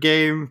 3rd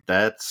game,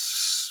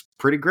 that's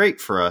pretty great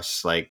for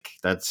us. Like,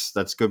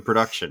 that's good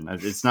production.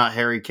 It's not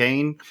Harry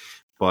Kane,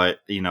 but,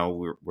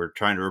 we're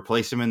trying to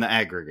replace him in the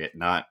aggregate,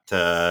 not,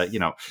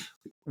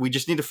 we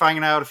just need to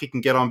find out if he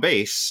can get on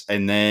base,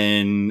 and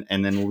then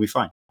we'll be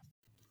fine.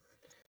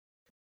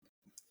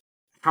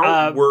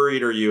 How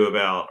worried are you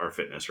about our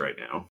fitness right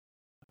now?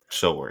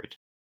 So worried.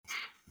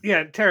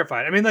 Yeah,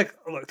 terrified. I mean, look,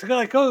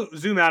 to go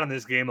zoom out on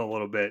this game a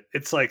little bit,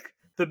 it's like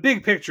the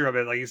big picture of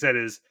it, like you said,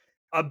 is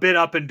a bit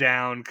up and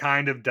down,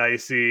 kind of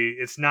dicey.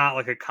 It's not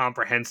like a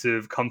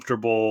comprehensive,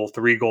 comfortable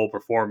 3-goal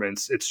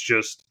performance. It's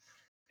just,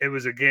 it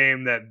was a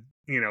game that,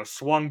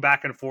 swung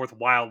back and forth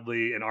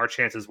wildly, and our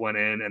chances went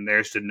in and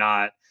theirs did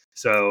not.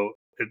 So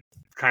it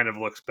kind of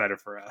looks better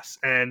for us.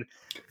 And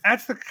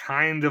that's the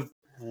kind of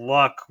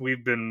luck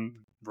we've been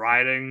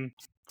riding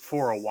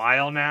for a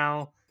while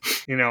now.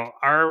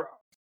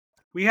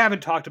 We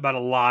haven't talked about a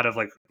lot of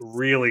like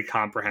really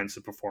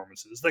comprehensive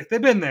performances. Like,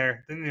 they've been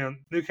there.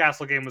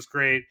 Newcastle game was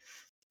great.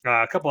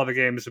 A couple other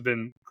games have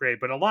been great,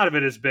 but a lot of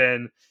it has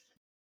been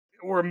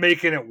we're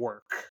making it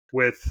work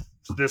with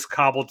this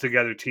cobbled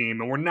together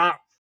team, and we're not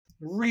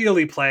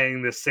really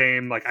playing the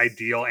same like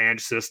ideal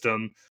Ange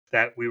system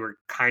that we were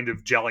kind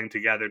of gelling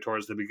together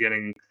towards the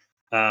beginning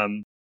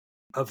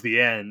of the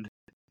end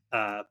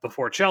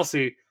before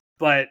Chelsea.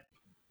 But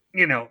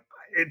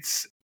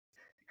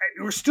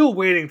we're still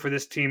waiting for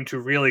this team to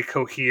really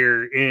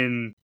cohere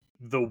in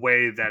the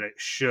way that it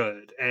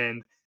should.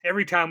 And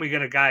every time we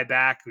get a guy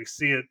back, we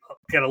see it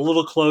get a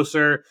little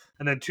closer,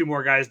 and then 2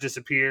 more guys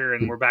disappear,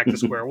 and we're back to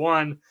square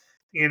one.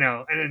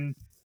 And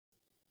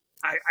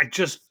I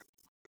just,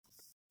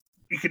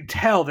 you can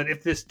tell that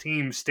if this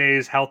team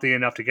stays healthy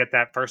enough to get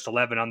that first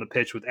 11 on the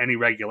pitch with any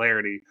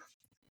regularity,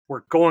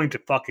 we're going to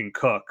fucking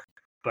cook.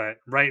 But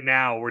right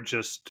now, we're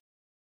just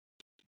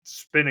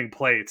spinning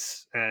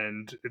plates,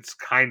 and it's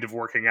kind of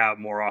working out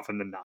more often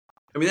than not.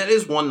 I mean, that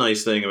is one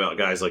nice thing about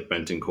guys like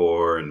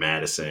Bentancur and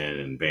Madison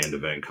and Van de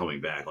Ven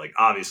coming back. Like,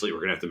 obviously, we're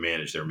going to have to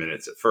manage their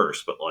minutes at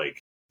first, but,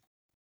 like,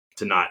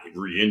 to not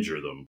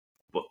re-injure them.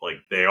 But, like,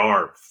 they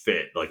are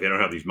fit. Like, they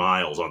don't have these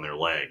miles on their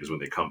legs when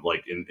they come.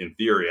 Like, in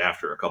theory,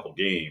 after a couple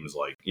games,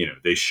 like,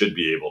 they should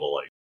be able to,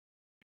 like,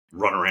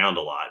 run around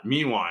a lot.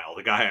 Meanwhile,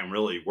 the guy I'm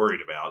really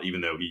worried about,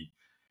 even though he,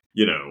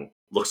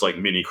 looks like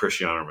mini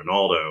Cristiano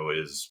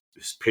Ronaldo, is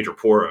Pedro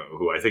Porro,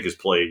 who I think has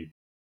played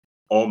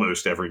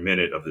almost every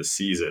minute of this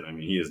season. I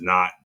mean, he has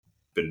not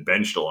been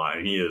benched a lot,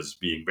 and he is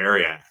being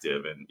very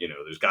active. And,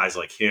 there's guys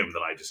like him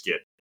that I just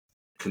get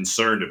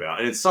concerned about.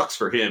 And it sucks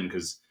for him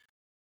because,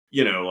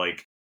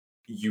 like,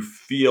 you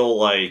feel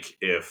like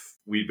if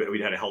we'd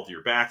had a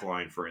healthier back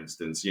line, for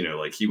instance,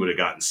 like he would have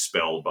gotten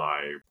spelled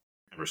by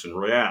Emerson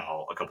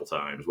Royale a couple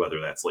times,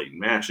 whether that's late in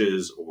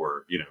matches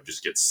or,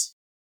 just gets,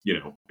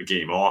 a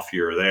game off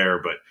here or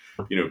there. But,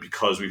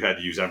 because we've had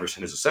to use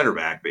Emerson as a center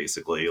back,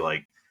 basically,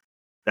 like,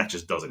 that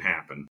just doesn't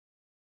happen.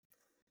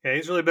 Yeah,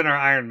 he's really been our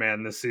Iron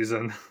Man this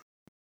season.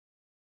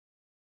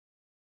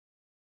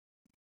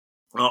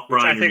 Oh,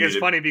 Which Ryan, I think is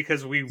funny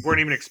because we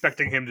weren't even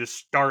expecting him to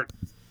start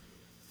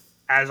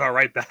as our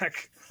right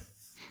back.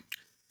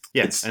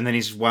 Yes, and then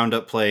he's wound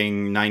up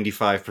playing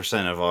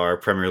 95% of our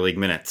Premier League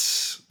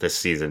minutes this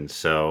season.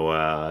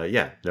 So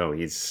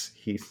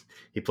he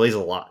plays a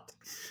lot.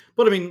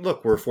 But I mean,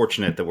 look, we're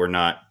fortunate that we're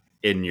not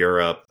in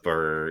Europe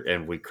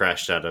and we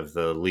crashed out of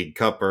the League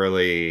Cup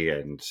early,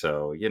 and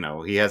so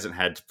he hasn't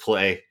had to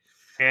play.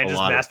 And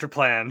just master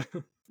plan.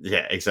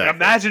 Yeah, exactly.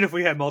 Imagine if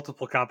we had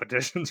multiple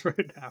competitions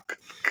right now.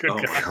 Good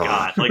my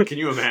God! Like, can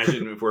you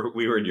imagine if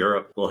we were in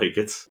Europe? Like,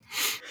 it's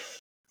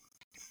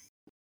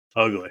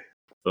ugly.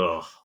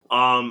 Ugh.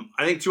 I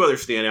think two other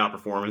standout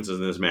performances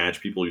in this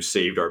match, people who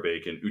saved our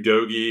bacon.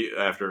 Udogie,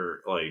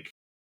 after like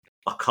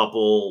a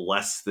couple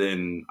less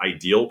than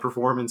ideal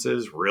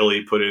performances,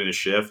 really put in a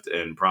shift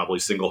and probably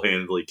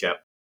single-handedly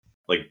kept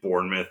like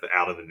Bournemouth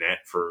out of the net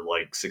for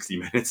like 60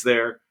 minutes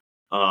there.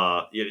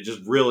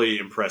 Just really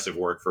impressive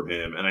work from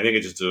him. And I think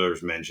it just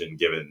deserves mention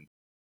given,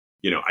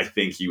 I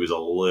think he was a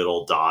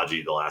little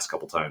dodgy the last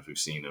couple times we've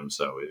seen him.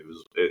 So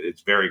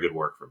it's very good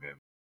work from him.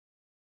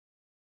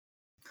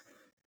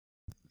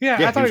 Yeah,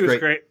 I thought he was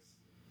great.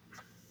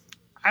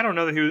 I don't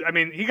know that he was. I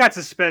mean, he got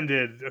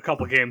suspended a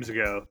couple games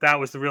ago. That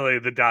was really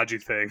the dodgy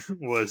thing.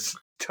 Was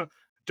don't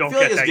I feel get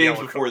like his that games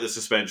yellow before card. the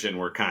suspension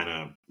were kind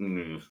of,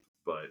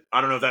 but I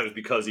don't know if that was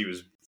because he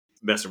was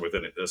messing with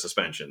a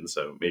suspension.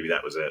 So maybe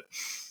that was it.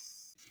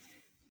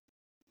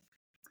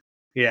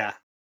 Yeah.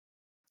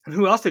 And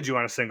who else did you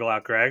want to single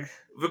out, Greg?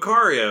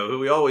 Vicario, who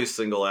we always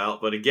single out,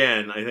 but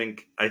again, I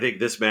think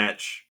this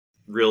match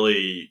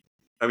really.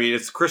 I mean,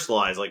 it's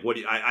crystallized. Like,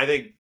 I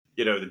think.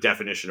 The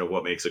definition of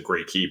what makes a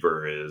great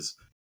keeper is,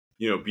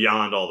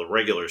 beyond all the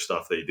regular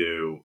stuff they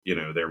do,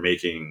 they're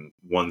making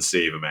one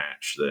save a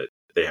match that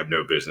they have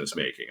no business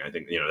making. I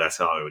think, that's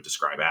how I would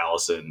describe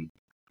Alisson,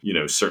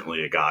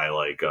 certainly a guy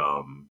like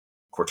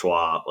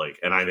Courtois,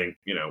 and I think,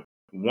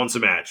 once a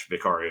match,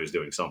 Vicario is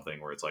doing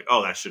something where it's like,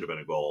 oh, that should have been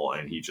a goal.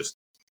 And he just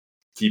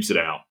keeps it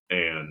out.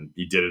 And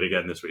he did it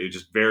again this week. It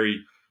just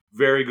very,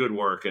 very good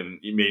work. And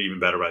he made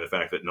even better by the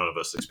fact that none of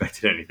us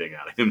expected anything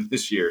out of him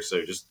this year.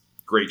 So just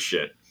great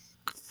shit.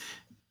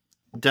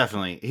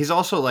 Definitely. He's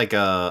also like he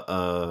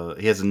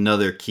has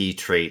another key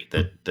trait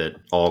that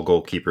all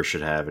goalkeepers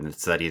should have, and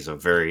it's that he's a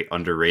very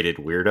underrated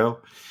weirdo.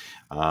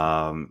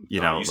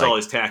 You saw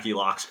his tacky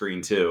lock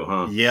screen too,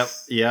 huh?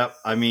 Yep.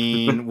 I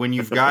mean, when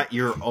you've got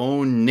your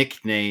own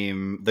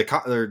nickname,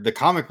 the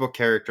comic book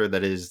character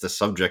that is the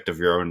subject of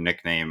your own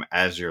nickname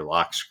as your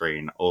lock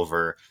screen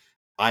over,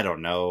 I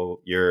don't know,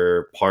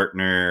 your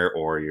partner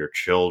or your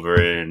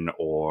children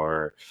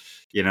or,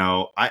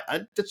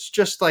 it's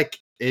just like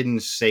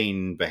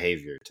insane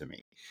behavior to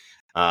me.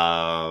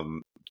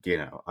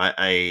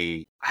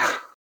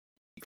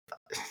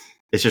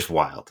 It's just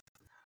wild.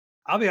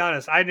 I'll be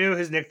honest. I knew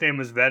his nickname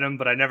was Venom,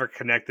 but I never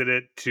connected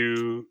it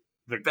to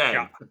the.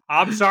 Ben.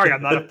 I'm sorry.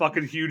 I'm not a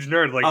fucking huge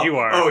nerd like you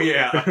are. Oh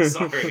yeah, I'm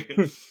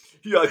sorry.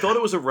 Yeah, I thought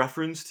it was a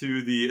reference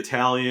to the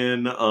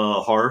Italian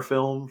horror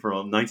film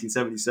from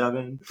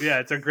 1977. Yeah,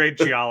 it's a great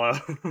giallo.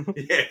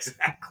 Yeah,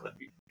 exactly.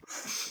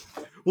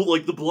 Well,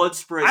 like the blood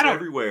spreads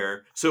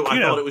everywhere, so I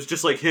thought it was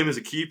just like him as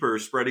a keeper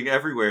spreading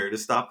everywhere to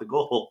stop the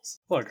goals.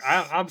 Look,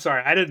 I'm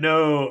sorry. I didn't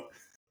know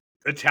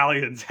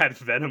Italians had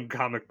Venom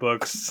comic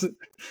books.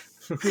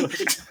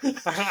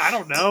 I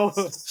don't know.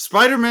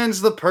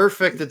 Spider-Man's the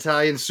perfect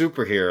Italian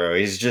superhero.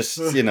 He's just,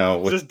 just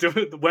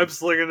doing the web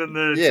slinging and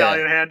the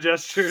Italian hand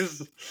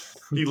gestures.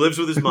 He lives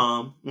with his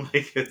mom.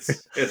 Like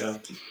it's,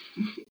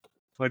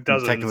 Like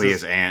doesn't technically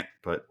his aunt,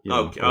 but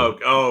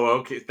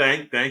okay.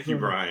 Thank you,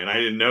 Brian. I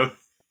didn't know.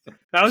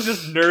 That was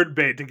just nerd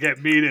bait to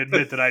get me to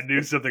admit that I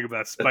knew something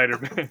about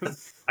Spider-Man.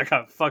 I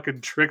got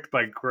fucking tricked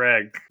by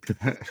Greg.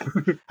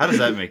 How does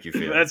that make you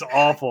feel? That's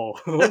awful.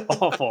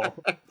 Awful.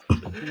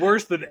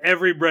 Worse than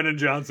every Brennan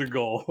Johnson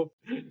goal.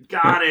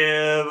 Got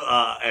him.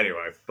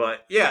 Anyway,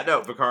 but yeah,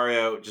 no,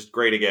 Vicario, just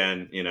great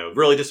again.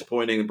 Really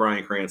disappointing that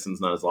Bryan Cranston's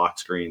not his lock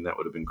screen. That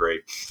would have been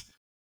great.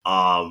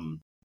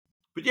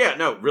 But yeah,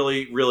 no,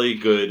 really, really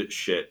good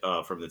shit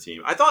from the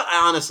team. I thought,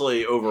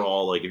 honestly,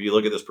 overall, like, if you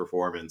look at this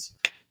performance,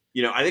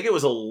 I think it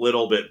was a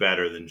little bit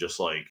better than just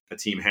like a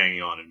team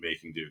hanging on and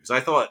making do. Because I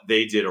thought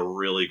they did a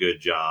really good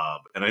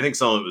job. And I think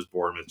some of it was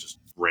Bournemouth just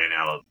ran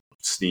out of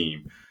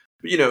steam.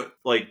 But,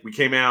 like we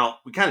came out,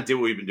 we kind of did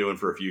what we've been doing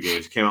for a few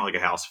games. We came out like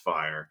a house of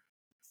fire,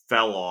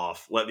 fell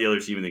off, let the other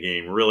team in the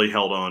game, really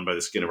held on by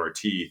the skin of our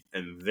teeth.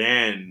 And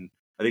then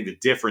I think the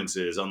difference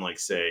is, unlike,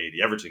 say,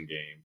 the Everton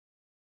game,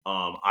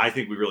 I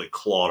think we really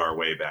clawed our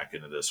way back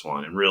into this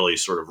one and really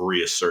sort of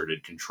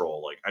reasserted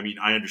control. Like, I mean,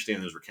 I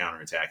understand those were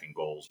counterattacking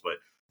goals, but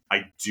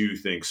I do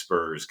think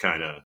Spurs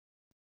kind of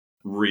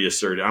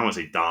reasserted, I don't want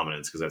to say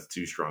dominance because that's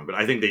too strong, but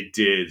I think they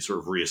did sort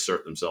of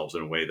reassert themselves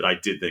in a way that I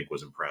did think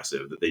was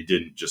impressive, that they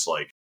didn't just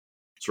like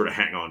sort of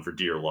hang on for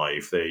dear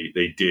life.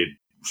 They did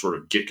sort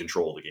of get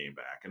control of the game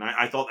back. And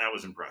I thought that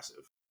was impressive.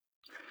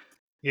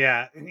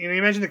 Yeah,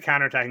 you mentioned the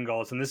counterattacking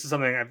goals, and this is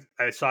something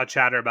I saw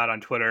chatter about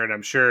on Twitter, and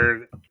I'm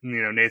sure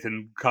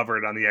Nathan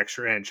covered on the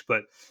Extra Inch.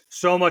 But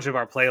so much of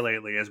our play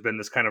lately has been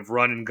this kind of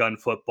run and gun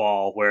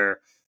football where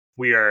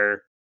we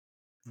are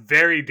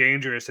very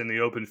dangerous in the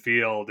open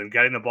field and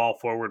getting the ball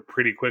forward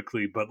pretty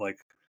quickly, but like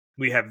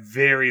we have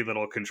very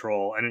little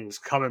control, and it's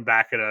coming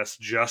back at us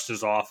just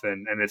as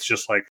often. And it's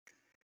just like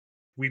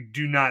we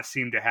do not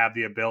seem to have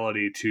the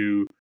ability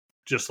to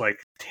just like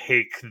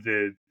take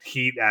the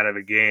heat out of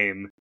a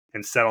game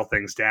and settle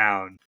things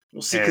down.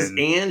 Well, see, because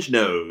Ange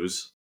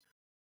knows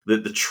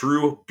that the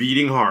true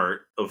beating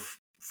heart of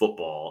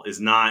football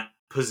is not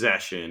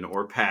possession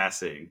or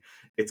passing.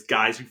 It's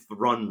guys who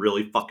run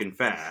really fucking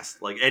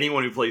fast. Like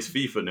anyone who plays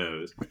FIFA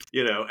knows,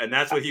 and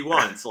that's what he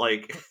wants.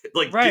 Like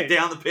right. Get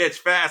down the pitch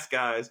fast,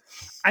 guys.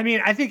 I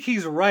mean, I think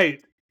he's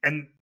right.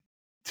 And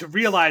to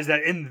realize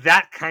that in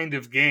that kind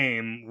of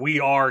game, we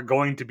are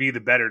going to be the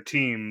better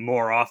team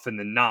more often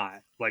than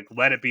not. Like,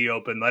 let it be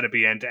open, let it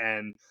be end to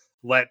end,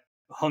 let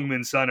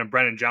Heung-min Son and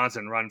Brennan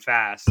Johnson run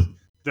fast.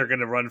 They're going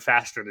to run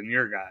faster than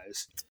your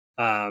guys.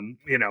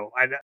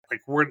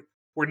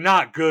 We're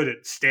not good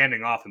at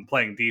standing off and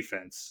playing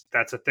defense.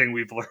 That's a thing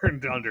we've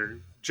learned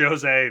under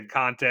Jose and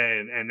Conte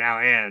and now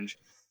Ange.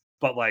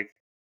 But like,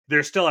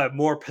 there's still a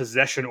more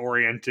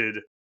possession-oriented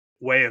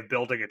way of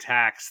building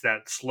attacks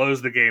that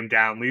slows the game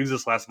down, leaves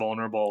us less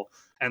vulnerable,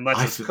 and lets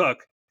us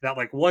cook. That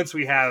like once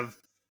we have,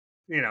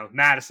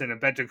 Madison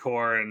and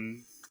Bentancur and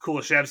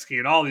Kulishevsky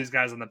and all these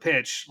guys on the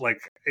pitch, like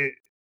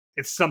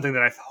it's something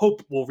that I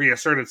hope will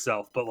reassert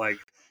itself. But like,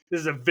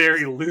 this is a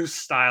very loose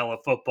style of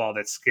football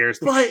that scares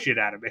the shit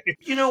out of me.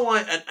 You know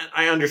what? And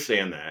I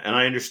understand that, and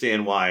I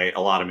understand why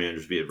a lot of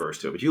managers be adverse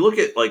to it. But you look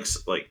at like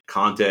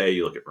Conte,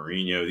 you look at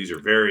Mourinho; these are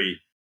very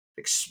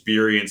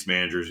experienced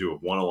managers who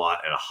have won a lot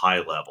at a high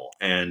level,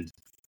 and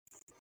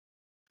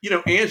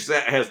Ange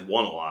has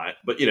won a lot,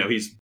 but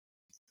he's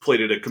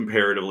played at a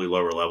comparatively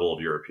lower level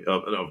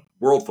of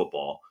world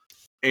football.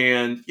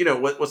 And,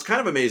 what's kind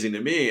of amazing to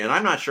me, and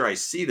I'm not sure I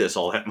see this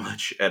all that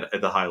much at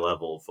the high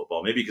level of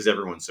football, maybe because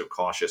everyone's so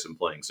cautious and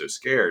playing so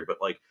scared, but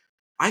like,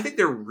 I think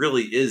there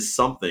really is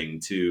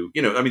something to,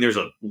 there's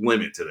a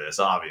limit to this,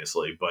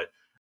 obviously, but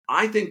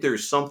I think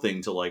there's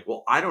something to like,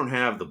 well, I don't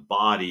have the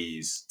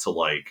bodies to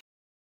like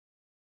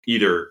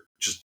either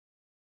just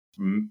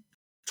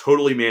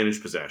totally manage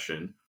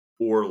possession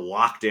or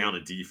lock down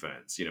a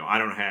defense. I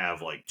don't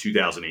have like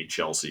 2008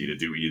 Chelsea to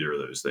do either of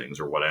those things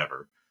or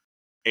whatever.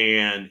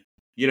 And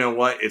you know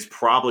what? It's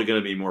probably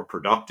going to be more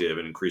productive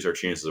and increase our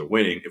chances of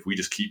winning if we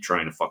just keep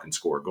trying to fucking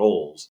score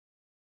goals.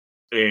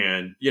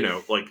 And,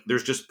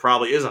 there's just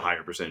probably is a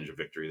higher percentage of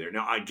victory there.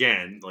 Now,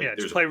 again,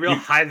 just play real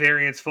high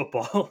variance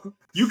football.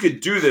 You could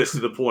do this to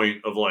the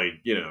point of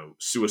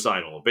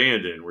suicidal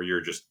abandon where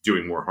you're just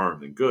doing more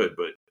harm than good.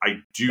 But I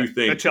do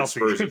think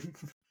Chelsea. Spurs.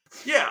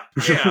 Yeah.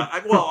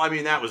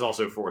 That was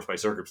also forced by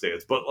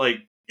circumstance. But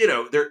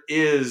there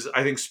is,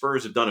 I think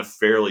Spurs have done a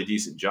fairly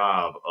decent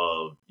job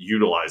of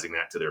utilizing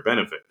that to their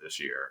benefit this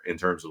year in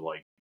terms of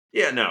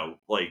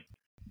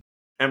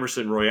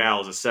Emerson Royale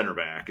as a center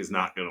back is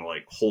not going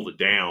to hold it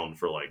down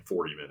for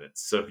 40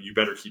 minutes. So you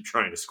better keep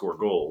trying to score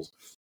goals.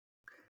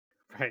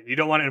 Right. You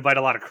don't want to invite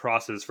a lot of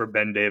crosses for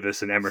Ben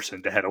Davis and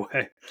Emerson to head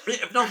away.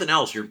 If nothing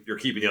else, you're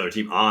keeping the other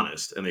team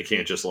honest, and they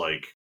can't just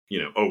we're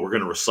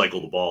going to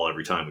recycle the ball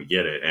every time we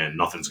get it and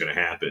nothing's going to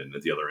happen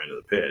at the other end of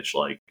the pitch.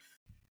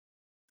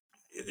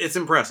 It's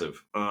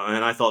impressive.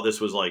 And I thought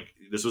this was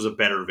a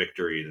better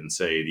victory than,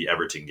 say, the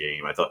Everton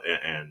game. I thought,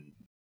 and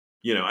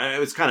it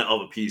was kind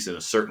of a piece in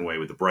a certain way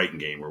with the Brighton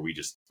game where we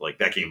just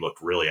that game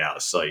looked really out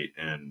of sight,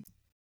 and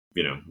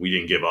we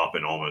didn't give up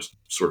and almost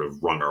sort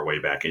of wrung our way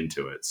back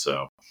into it.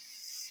 So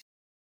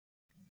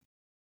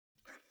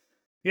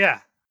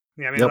yeah.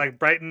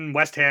 Brighton,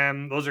 West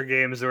Ham, those are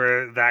games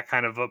where that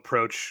kind of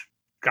approach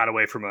got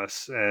away from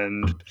us,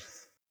 and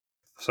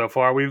so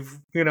far we've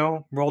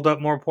rolled up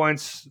more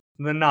points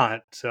than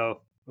not.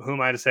 So who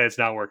am I to say it's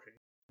not working?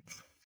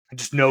 I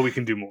just know we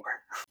can do more.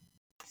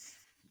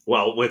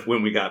 Well,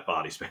 when we got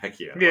bodies back,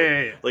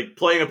 yeah.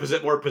 Playing a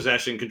more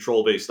possession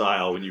control based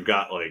style when you've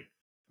got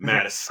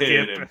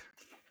Madison and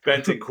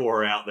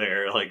Bentancur out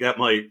there, that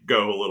might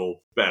go a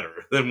little better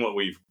than what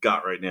we've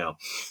got right now.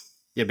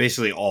 Yeah,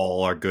 basically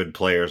all are good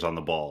players on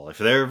the ball. If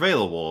they're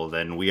available,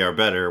 then we are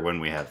better when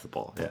we have the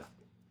ball. Yeah,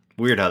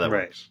 weird how that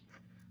works.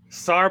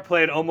 Sarr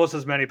played almost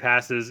as many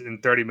passes in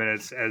 30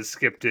 minutes as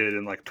Skip did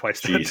in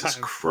twice that time. Jesus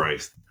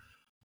Christ.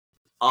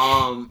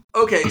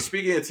 Okay,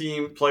 speaking of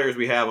team players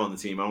we have on the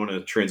team, I want to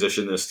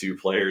transition this to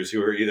players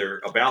who are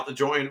either about to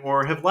join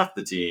or have left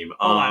the team.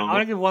 Hold on. I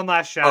want to give one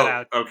last shout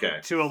out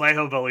to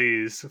Alejo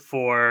Veliz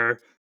for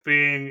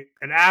being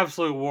an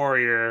absolute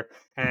warrior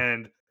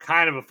and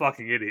kind of a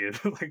fucking idiot.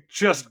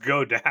 Just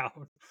go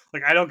down.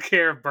 Like, I don't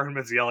care if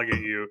Burnham's yelling at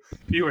you.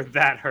 If you were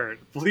that hurt,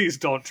 please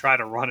don't try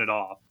to run it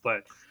off.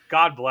 But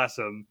God bless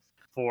him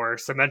for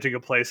cementing a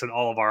place in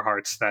all of our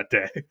hearts that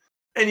day.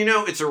 And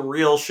it's a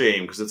real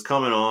shame because it's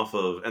coming off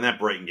of, and that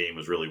Brighton game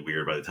was really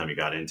weird by the time he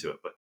got into it.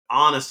 But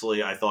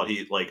honestly, I thought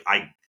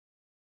I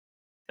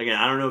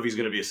don't know if he's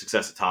going to be a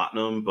success at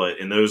Tottenham, but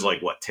in those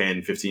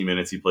 10, 15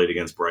 minutes he played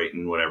against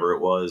Brighton, whatever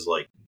it was,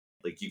 like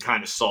you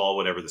kind of saw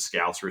whatever the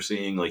scouts were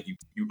seeing. Like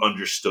you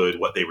understood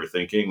what they were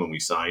thinking when we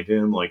signed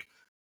him. Like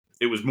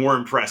it was more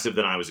impressive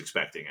than I was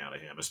expecting out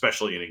of him,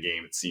 especially in a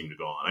game it seemed to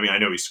go on. I mean, I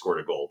know he scored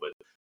a goal, but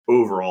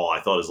overall,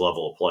 I thought his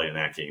level of play in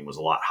that game was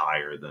a lot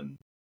higher than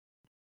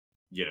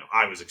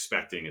I was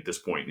expecting at this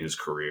point in his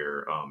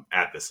career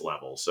at this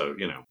level. So,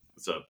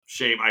 it's a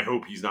shame. I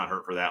hope he's not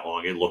hurt for that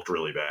long. It looked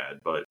really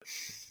bad, but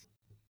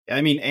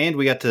I mean, and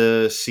we got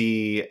to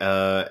see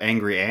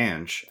angry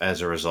Ange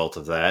as a result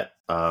of that,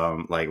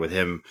 with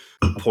him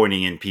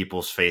pointing in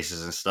people's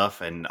faces and stuff.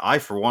 And I,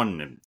 for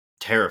one, am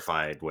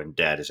terrified when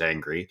Dad is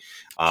angry.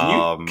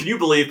 Can you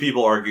believe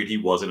people argued he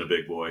wasn't a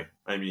big boy?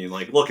 I mean,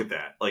 look at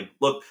that.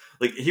 Look,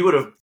 he would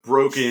have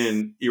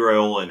broken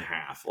Iraola in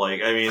half.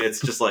 It's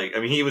just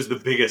he was the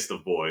biggest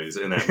of boys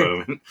in that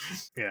moment.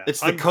 Yeah, it's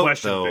the coat,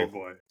 though. Big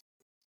boy.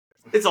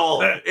 It's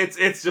all of it.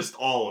 It's just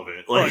all of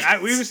it. Look,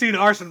 we've seen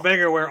Arsene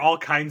Wenger wear all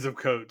kinds of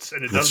coats,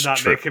 and it does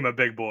not make him a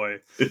big boy.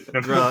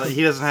 Well,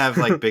 he doesn't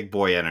have big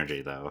boy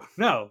energy, though.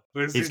 No,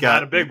 he's got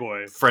not a big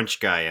boy.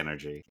 French guy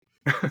energy,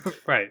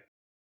 right?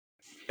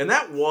 And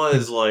that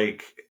was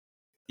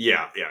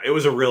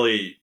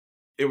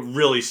it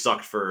really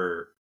sucked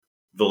for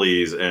the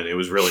Lees, and it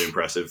was really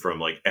impressive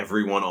from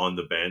everyone on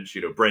the bench.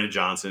 Brendan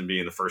Johnson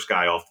being the first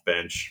guy off the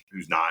bench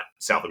who's not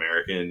South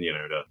American.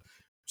 To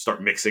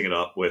start mixing it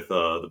up with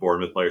the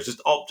Bournemouth players.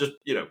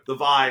 The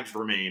vibes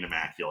remain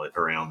immaculate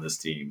around this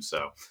team.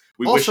 So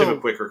we wish him a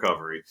quick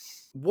recovery.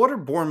 What are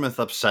Bournemouth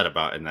upset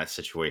about in that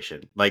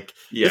situation?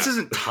 This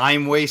isn't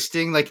time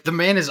wasting. The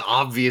man is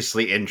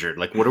obviously injured.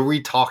 What are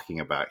we talking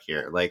about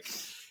here? I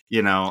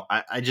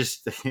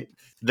just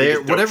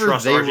whatever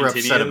they were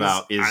upset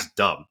about is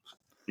dumb.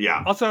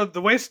 Yeah. Also,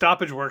 the way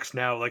stoppage works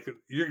now,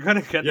 you're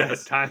gonna get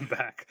that time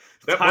back.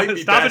 That might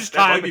be best.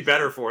 That might be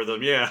better for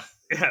them. Yeah.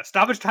 Yeah,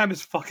 stoppage time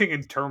is fucking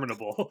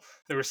interminable.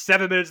 There were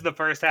 7 minutes in the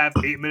first half,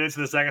 8 minutes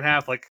in the second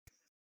half.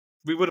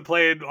 We would have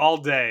played all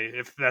day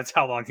if that's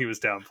how long he was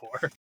down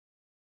for.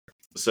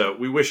 So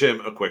we wish him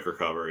a quick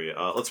recovery.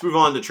 Let's move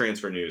on to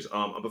transfer news.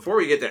 Before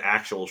we get to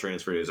actual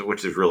transfer news,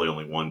 which is really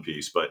only one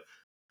piece, but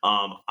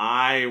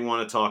I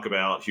want to talk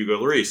about Hugo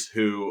Lloris,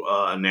 who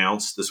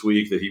announced this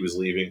week that he was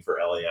leaving for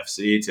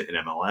LAFC in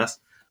MLS.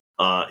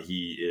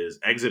 He is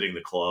exiting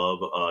the club.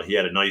 He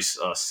had a nice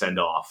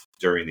send-off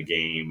during the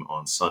game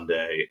on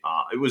Sunday.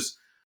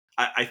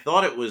 I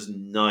thought it was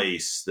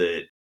nice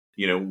that,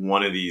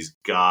 one of these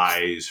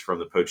guys from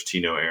the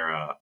Pochettino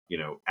era,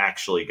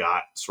 actually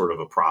got sort of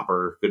a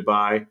proper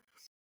goodbye.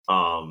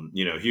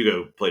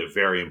 Hugo played a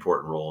very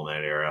important role in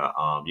that era.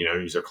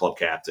 He's our club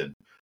captain.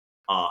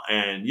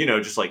 And,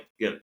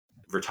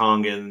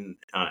 Vertonghen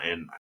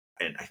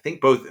and I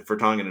think both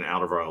Vertonghen and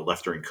Alderweireld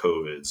left during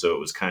COVID. So it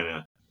was kind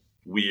of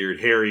weird.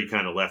 Harry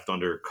kind of left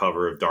under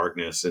cover of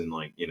darkness in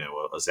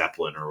a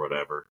Zeppelin or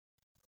whatever.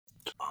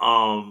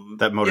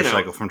 That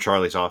motorcycle from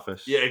Charlie's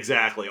office. Yeah,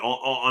 exactly.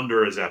 All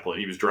under a Zeppelin.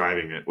 He was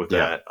driving it with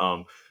that.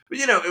 But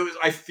it was,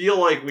 I feel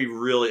like we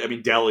really,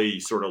 Delhi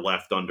sort of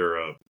left under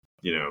a,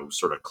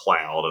 sort of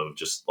cloud of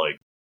just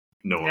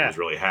no one was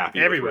really happy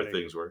with where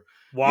things were.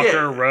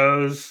 Walker,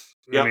 Rose.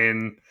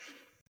 Yep.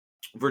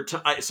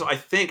 So I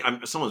think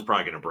someone's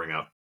probably going to bring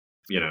up,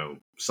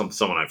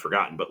 someone I've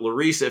forgotten, but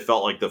Lloris, it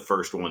felt like the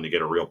first one to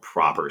get a real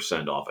proper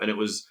send off. And it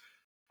was,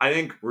 I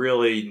think,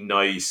 really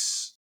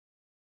nice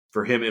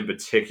for him in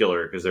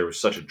particular, because there was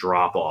such a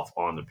drop off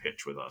on the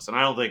pitch with us. And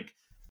I don't think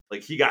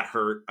he got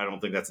hurt. I don't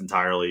think that's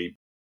entirely,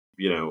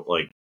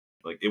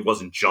 it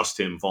wasn't just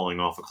him falling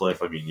off a cliff.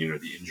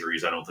 The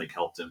injuries I don't think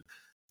helped him.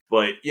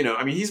 But,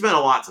 he's meant a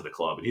lot to the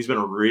club, and he's been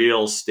a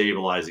real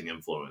stabilizing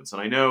influence.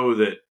 And I know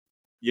that,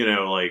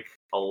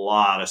 a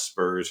lot of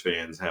Spurs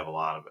fans have a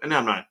lot of, and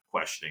I'm not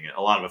questioning it,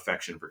 a lot of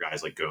affection for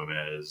guys like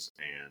Gomez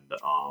and,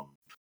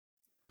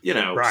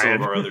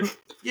 Brian.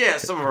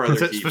 some of our other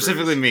keepers.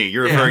 Specifically me,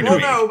 you're referring to me.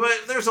 No,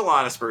 but there's a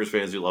lot of Spurs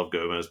fans who love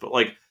Gomez. But,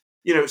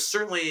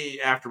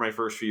 certainly after my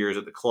first few years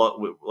at the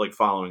club,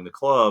 following the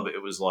club,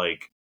 it was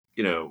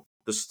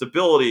the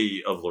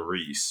stability of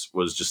Lloris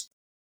was just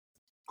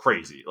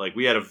crazy.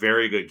 We had a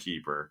very good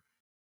keeper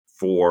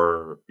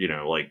for,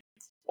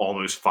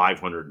 almost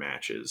 500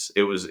 matches.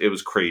 It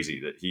was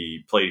crazy that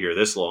he played here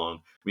this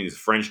long. He's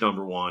French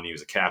number one. He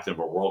was a captain of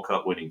a World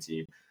Cup winning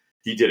team.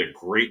 He did a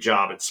great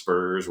job at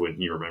Spurs when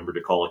he remembered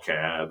to call a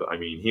cab.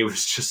 He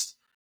was just,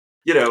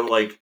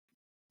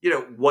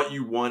 what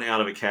you want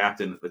out of a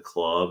captain at the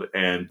club,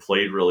 and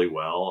played really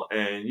well.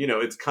 And,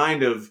 it's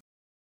kind of,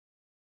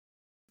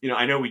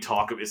 I know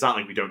it's not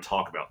like we don't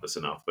talk about this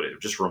enough, but it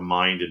just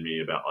reminded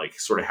me about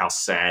sort of how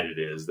sad it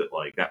is that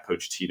that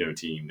Pochettino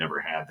team never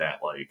had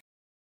that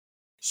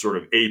sort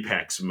of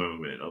apex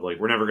moment of like,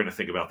 we're never going to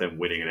think about them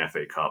winning an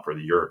FA Cup or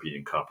the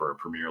European Cup or a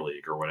Premier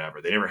League or whatever.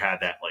 They never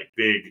had that like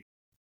big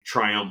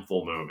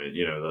triumphal moment,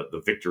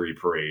 the victory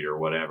parade or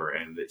whatever.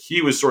 And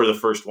he was sort of the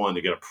first one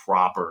to get a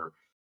proper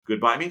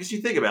goodbye. I mean, because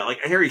you think about it,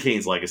 like Harry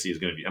Kane's legacy is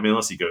going to be, I mean,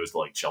 unless he goes to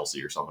like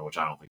Chelsea or something, which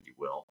I don't think he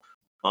will.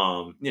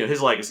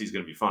 His legacy is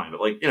going to be fine.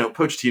 But like,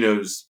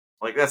 Pochettino's,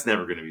 like, that's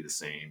never going to be the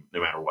same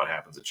no matter what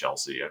happens at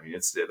Chelsea. I mean,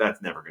 that's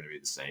never going to be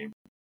the same.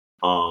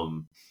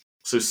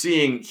 So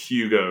seeing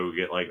Hugo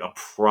get like a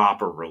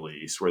proper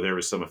release where there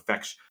was some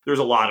affection, there was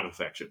a lot of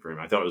affection for him.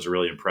 I thought it was a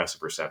really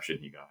impressive reception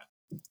he got.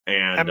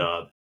 And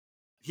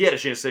he had a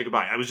chance to say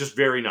goodbye. It was just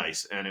very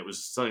nice. And it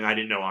was something I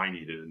didn't know I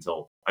needed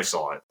until I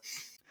saw it.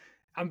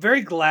 I'm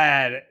very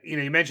glad,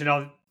 you mentioned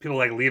all people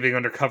like leaving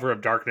under cover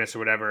of darkness or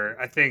whatever.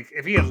 I think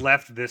if he had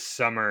left this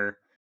summer,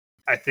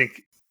 I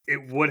think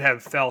it would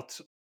have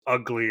felt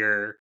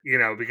uglier,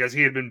 because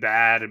he had been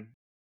bad and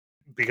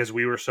because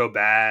we were so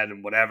bad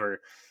and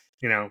whatever,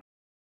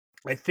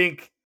 I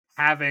think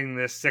having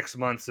this 6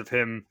 months of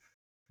him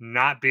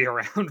not be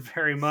around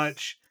very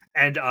much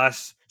and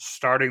us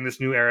starting this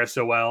new era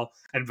so well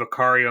and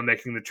Vicario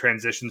making the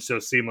transition so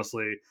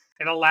seamlessly,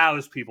 it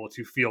allows people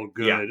to feel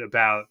good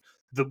about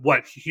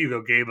what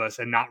Hugo gave us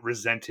and not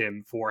resent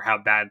him for how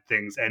bad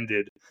things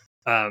ended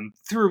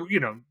through,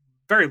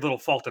 very little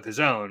fault of his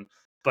own.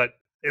 But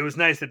it was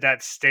nice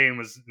that stain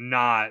was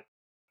not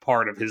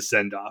part of his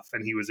send-off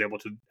and he was able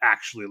to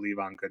actually leave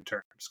on good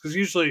terms. Because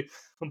usually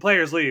when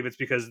players leave, it's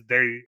because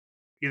they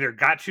either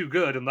got too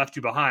good and left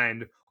you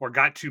behind or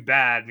got too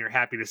bad and you're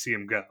happy to see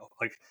him go.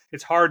 Like,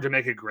 it's hard to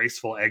make a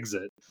graceful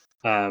exit.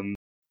 And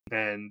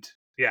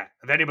yeah,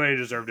 if anybody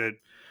deserved it,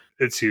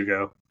 it's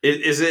Hugo.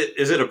 Is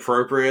it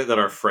appropriate that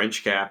our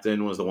French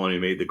captain was the one who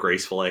made the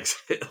graceful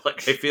exit?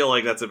 Like, I feel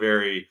like that's a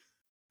very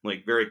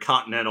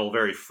continental,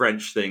 very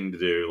French thing to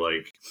do.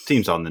 Like,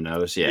 seems on the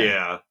nose.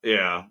 Yeah.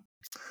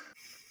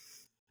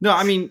 No,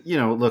 I mean,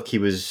 look, he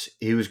was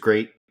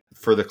great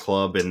for the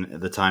club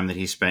and the time that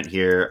he spent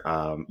here.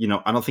 I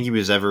don't think he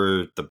was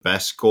ever the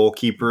best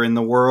goalkeeper in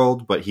the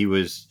world, but he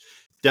was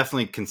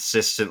definitely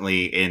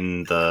consistently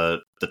in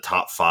the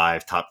top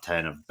 5, top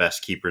 10 of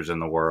best keepers in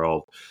the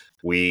world.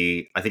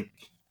 I think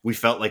we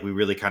felt like we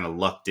really kind of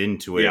lucked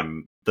into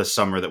him the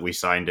summer that we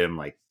signed him.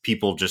 Like,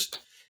 people just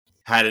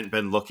hadn't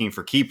been looking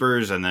for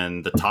keepers, and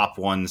then the top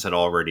ones had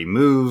already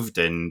moved,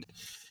 and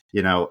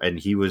and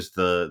he was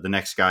the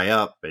next guy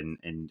up,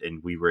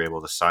 and we were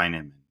able to sign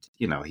him.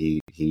 And, he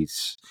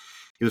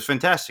was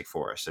fantastic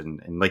for us.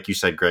 And like you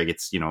said, Greg,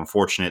 it's,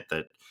 unfortunate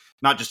that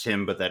not just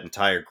him, but that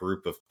entire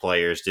group of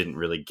players didn't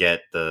really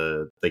get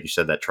like you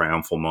said, that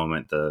triumphal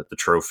moment, the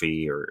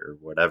trophy or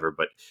whatever.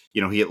 But,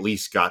 he at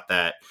least got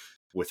that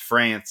with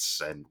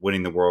France and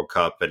winning the World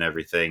Cup and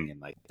everything. And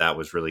like, that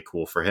was really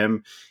cool for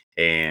him.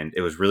 And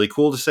it was really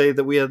cool to say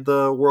that we had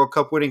the World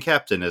Cup winning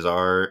captain as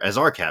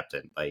our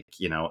captain, like,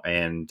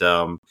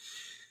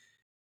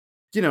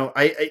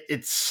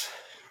 it's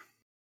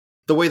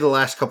the way the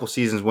last couple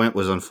seasons went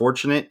was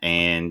unfortunate,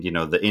 and,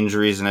 the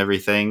injuries and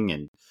everything.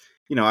 And,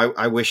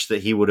 I wish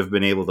that he would have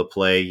been able to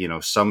play,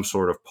 some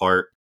sort of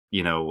part,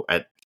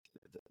 at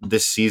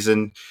this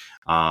season,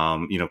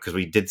 because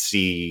we did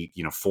see,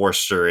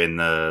 Forster in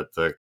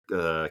the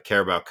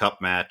Carabao Cup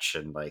match,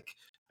 and like,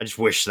 I just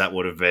wish that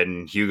would have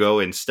been Hugo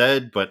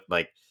instead. But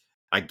like,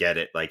 I get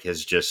it. Like,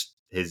 his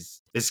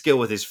skill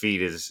with his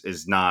feet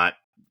is not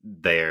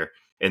there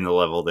in the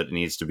level that it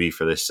needs to be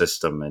for this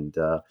system. And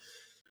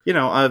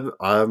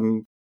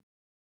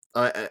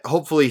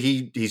hopefully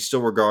he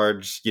still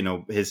regards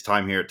his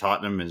time here at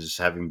Tottenham as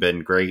having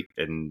been great,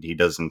 and he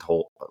doesn't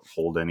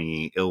hold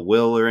any ill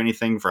will or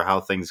anything for how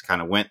things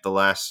kind of went the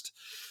last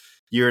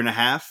year and a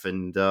half.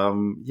 And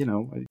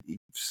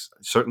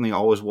certainly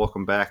always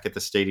welcome back at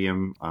the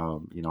stadium.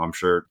 I'm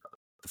sure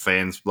the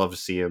fans love to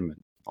see him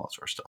and all that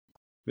sort of stuff.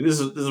 I mean, this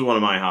is one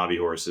of my hobby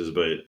horses,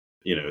 but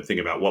think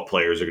about what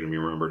players are going to be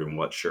remembered in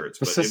what shirts.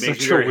 But it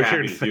makes me very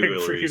happy that Hugo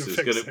Lloris is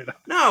going to.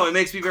 No, it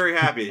makes me very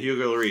happy that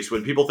Hugo Lloris.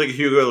 When people think of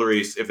Hugo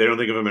Lloris, if they don't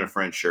think of him in a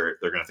French shirt,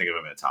 they're going to think of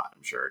him in a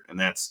Tottenham shirt, and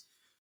that's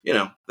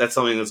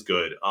something that's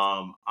good.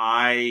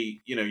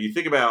 You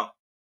think about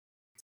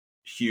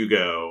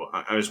Hugo.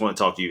 I just want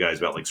to talk to you guys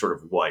about like sort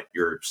of what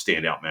your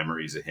standout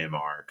memories of him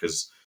are,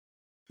 because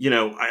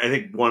I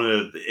think one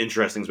of the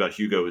interesting things about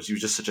Hugo is he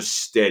was just such a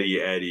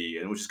steady Eddie,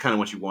 and which is kind of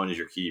what you want as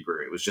your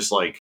keeper. It was just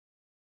like,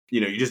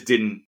 you just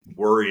didn't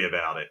worry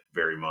about it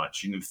very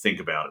much. You didn't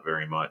think about it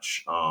very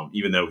much,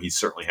 even though he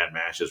certainly had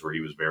matches where he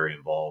was very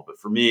involved. But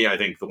for me, I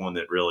think the one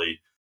that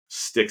really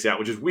sticks out,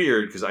 which is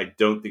weird because I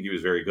don't think he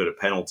was very good at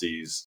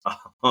penalties,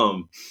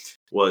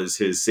 was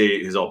his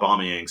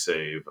Aubameyang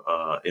save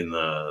in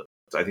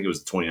I think it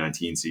was the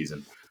 2019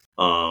 season,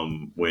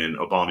 when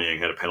Aubameyang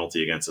had a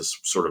penalty against us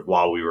sort of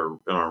while we were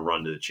on our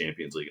run to the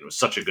Champions League. And it was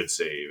such a good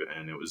save,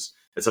 and it was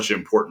at such an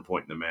important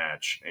point in the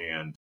match.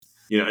 And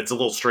it's a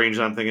little strange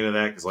that I'm thinking of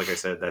that because, like I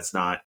said,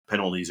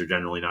 penalties are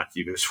generally not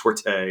Hugo's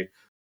forte.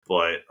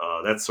 But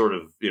that's sort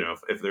of,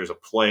 if there's a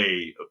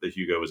play that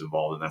Hugo was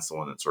involved in, that's the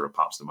one that sort of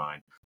pops to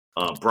mind.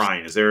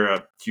 Brian, is there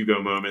a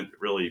Hugo moment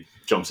that really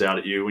jumps out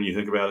at you when you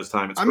think about his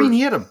time at Spurs? I mean,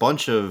 he had a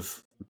bunch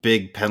of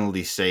big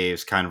penalty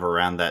saves kind of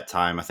around that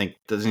time. I think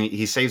doesn't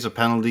he saves a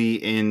penalty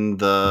in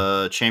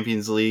the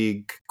Champions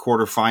League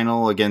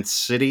quarterfinal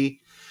against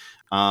City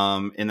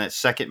in that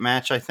second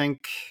match, I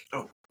think.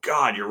 Oh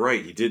God, you're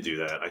right. He did do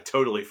that. I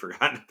totally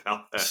forgotten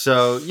about that.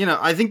 So,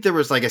 I think there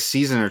was like a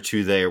season or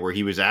two there where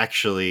he was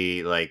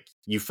actually like,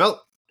 you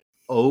felt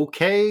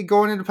okay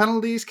going into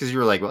penalties because you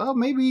were like, well,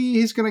 maybe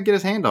he's going to get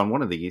his hand on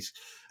one of these.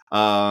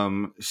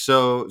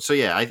 So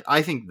yeah,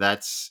 I think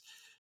that's,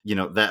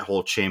 that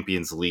whole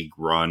Champions League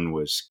run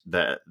was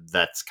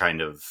that's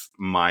kind of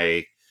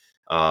my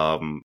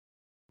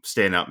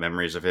standout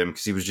memories of him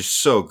because he was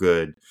just so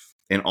good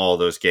in all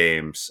those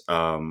games,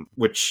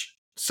 which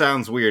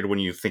sounds weird when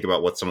you think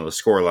about what some of the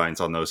score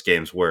lines on those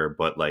games were,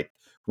 but like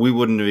we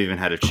wouldn't have even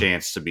had a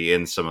chance to be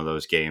in some of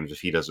those games if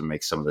he doesn't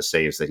make some of the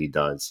saves that he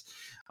does.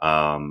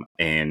 And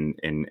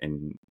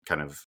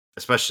kind of,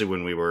 especially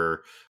when we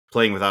were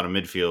playing without a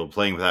midfield,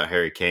 playing without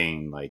Harry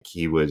Kane, like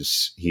he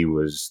was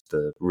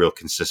the real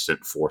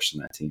consistent force in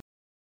that team.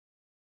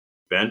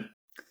 Ben?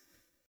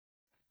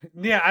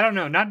 Yeah, I don't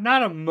know.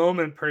 Not a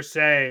moment per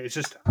se. It's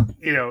just,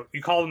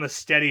 you call him a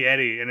steady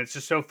Eddie, and it's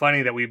just so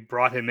funny that we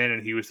brought him in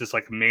and he was this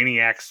like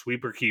maniac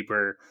sweeper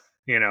keeper,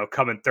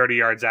 coming 30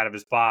 yards out of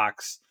his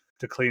box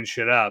to clean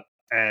shit up,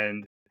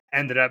 and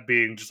ended up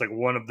being just like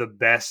one of the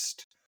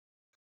best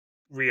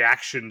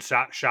reaction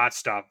shot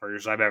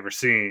stoppers I've ever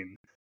seen.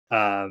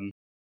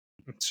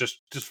 It's just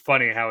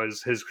funny how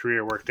his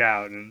career worked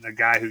out, and a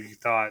guy who you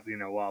thought,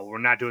 well, we're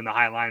not doing the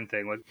high line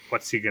thing.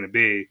 What's he going to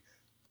be?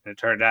 And it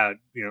turned out,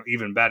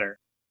 even better.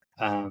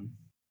 But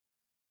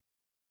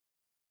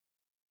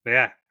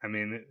yeah, I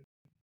mean,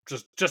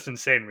 just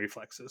insane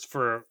reflexes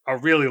for a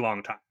really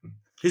long time.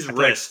 His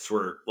wrists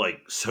were like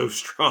so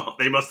strong.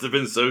 They must have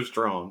been so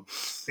strong.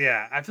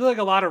 Yeah, I feel like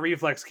a lot of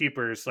reflex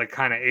keepers like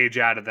kind of age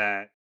out of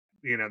that.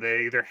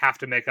 They either have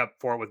to make up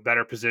for it with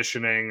better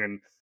positioning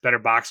and better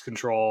box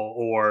control,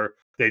 or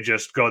they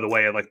just go the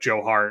way of like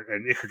Joe Hart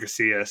and Iker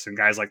Casillas and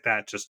guys like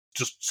that just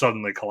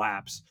suddenly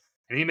collapse.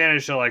 And he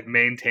managed to like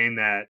maintain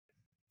that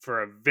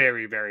for a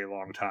very, very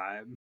long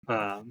time.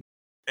 I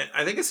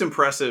think it's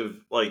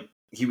impressive. Like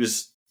he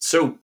was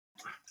so,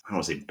 I don't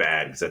want to say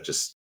bad because that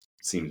just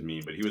seems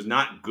mean, but he was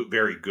not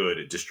very good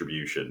at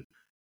distribution.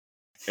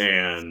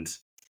 And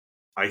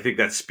I think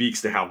that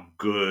speaks to how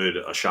good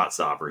a shot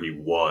stopper he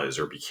was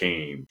or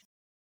became.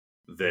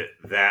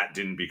 That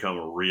didn't become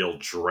a real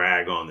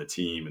drag on the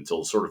team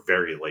until sort of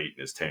very late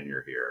in his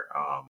tenure here.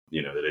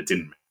 That it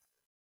didn't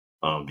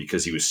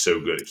because he was so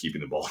good at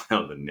keeping the ball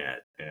out of the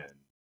net. And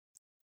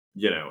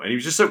he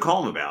was just so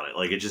calm about it.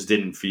 Like it just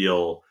didn't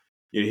feel,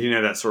 he didn't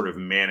have that sort of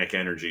manic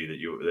energy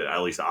that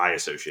at least I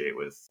associate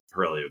with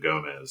Aurelio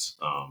Gomez,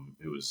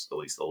 who was at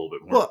least a little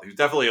bit more. Well, he was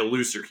definitely a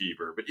looser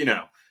keeper, but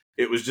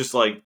it was just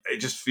like it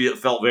just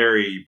felt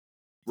very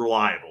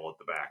reliable at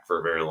the back for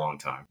a very long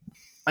time.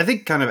 I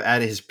think kind of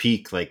at his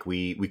peak, like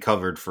we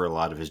covered for a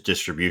lot of his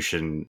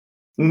distribution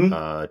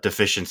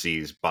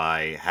deficiencies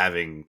by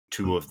having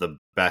two of the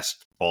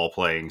best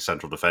ball-playing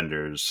central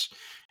defenders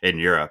in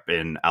Europe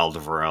in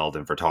Alderweireld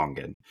and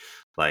Vertonghen.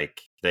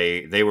 Like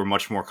they were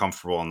much more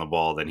comfortable on the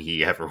ball than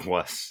he ever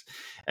was.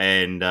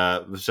 And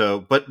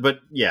but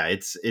yeah,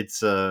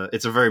 it's a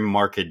very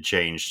marked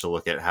change to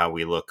look at how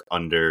we look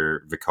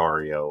under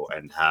Vicario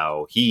and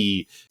how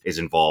he is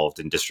involved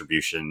in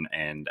distribution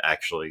and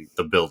actually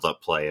the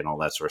build-up play and all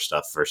that sort of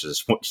stuff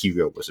versus what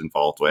Hugo was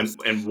involved with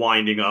and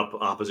winding up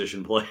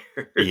opposition players.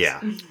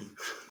 Yeah.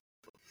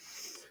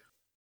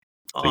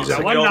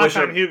 That one knock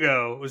on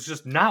Hugo was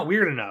just not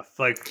weird enough.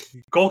 Like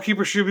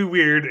goalkeeper should be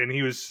weird, and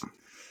he was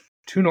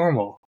too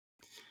normal.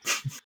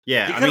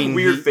 Yeah, he had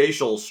weird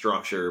facial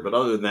structure, but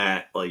other than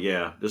that, like,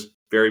 yeah, just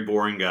very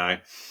boring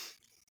guy.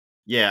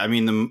 Yeah, I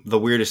mean, the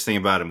weirdest thing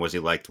about him was he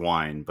liked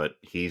wine, but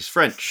he's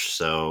French,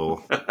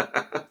 so...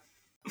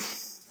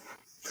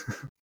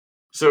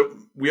 So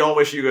we all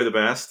wish Hugo the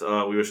best.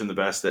 We wish him the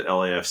best at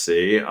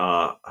LAFC.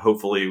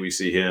 Hopefully we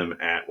see him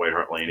at White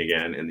Hart Lane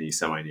again in the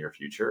semi-near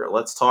future.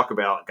 Let's talk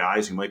about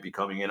guys who might be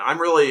coming in. I'm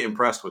really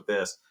impressed with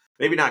this.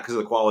 Maybe not because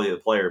of the quality of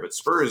the player, but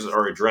Spurs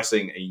are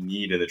addressing a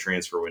need in the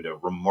transfer window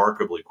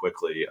remarkably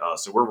quickly.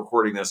 So we're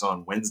recording this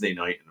on Wednesday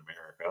night in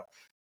America.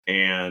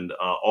 And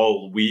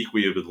all week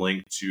we have been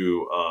linked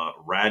to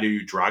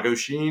Radu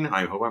Dragoshin.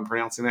 I hope I'm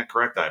pronouncing that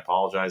correct. I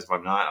apologize if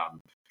I'm not.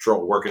 I'm sure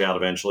I'll work it out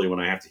eventually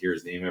when I have to hear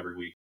his name every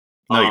week.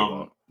 No, you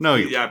won't.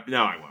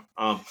 No, I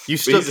won't. You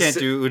still can't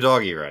do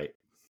Udogie right.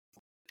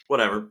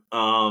 Whatever.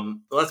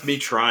 That's me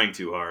trying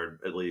too hard,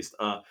 at least.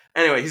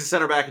 Anyway, he's a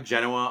center back in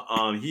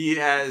Genoa. He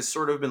has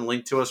sort of been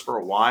linked to us for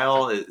a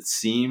while. It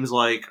seems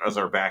like as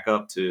our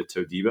backup to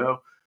Todibo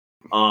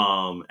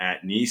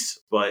at Nice.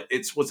 But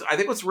I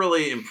think what's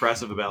really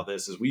impressive about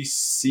this is we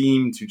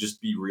seem to just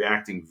be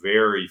reacting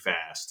very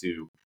fast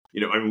to.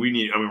 We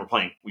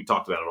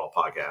talked about it all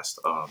podcast.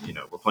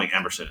 We're playing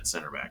Emerson at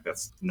center back.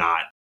 That's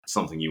not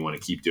something you want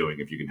to keep doing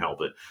if you can help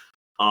it.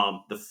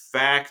 The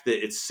fact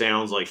that it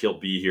sounds like he'll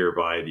be here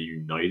by the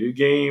United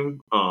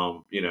game,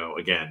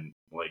 again,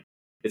 Like,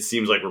 it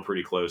seems like we're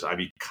pretty close. I'd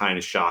be kind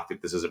of shocked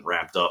if this isn't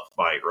wrapped up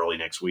by early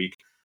next week.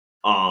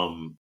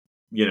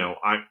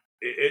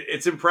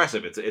 It's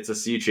impressive. It's a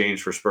sea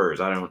change for Spurs.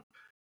 And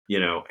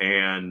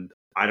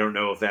I don't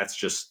know if that's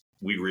just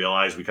we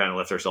realize we kind of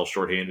left ourselves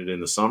shorthanded in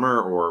the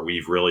summer, or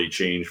we've really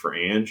changed for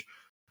Ange.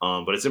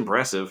 But it's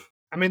impressive.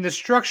 I mean, the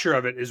structure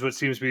of it is what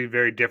seems to be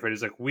very different.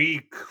 It's like we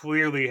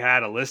clearly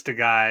had a list of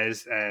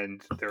guys,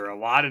 and there are a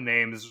lot of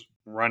names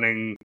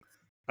running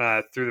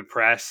through the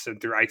press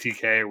and through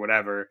ITK or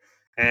whatever.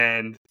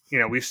 And,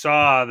 we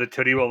saw the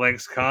Todibo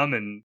links come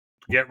and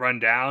get run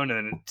down,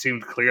 and it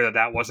seemed clear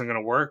that wasn't going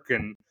to work.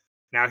 And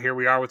now here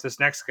we are with this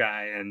next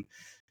guy. And,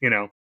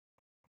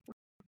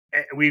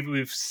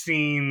 we've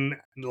seen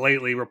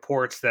lately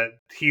reports that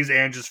he's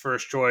Ange's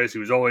first choice. He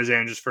was always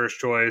Ange's first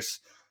choice.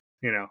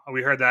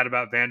 We heard that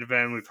about Van de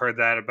Ven. We've heard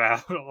that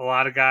about a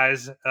lot of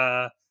guys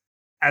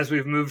as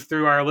we've moved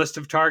through our list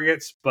of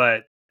targets.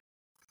 But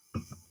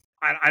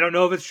I don't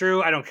know if it's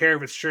true. I don't care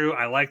if it's true.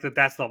 I like that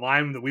that's the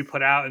line that we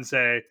put out and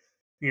say,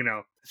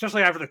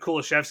 especially after the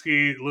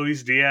Kulishevsky,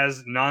 Luis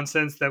Diaz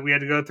nonsense that we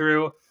had to go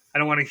through. I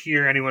don't want to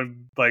hear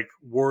anyone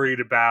worried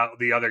about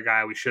the other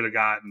guy we should have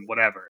gotten,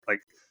 whatever.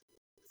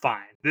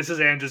 Fine. This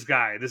is Ange's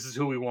guy. This is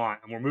who we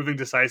want. And we're moving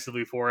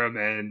decisively for him.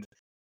 And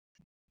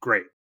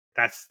great.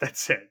 That's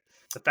it.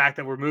 The fact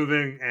that we're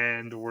moving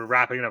and we're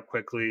wrapping it up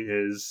quickly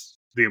is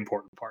the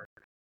important part.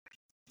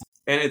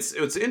 And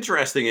what's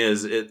interesting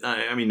is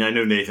I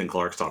know Nathan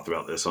Clark's talked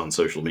about this on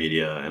social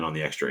media and on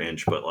the Extra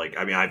Inch, but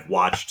I've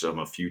watched him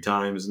a few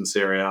times in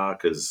Serie A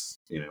because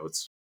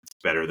it's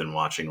better than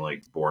watching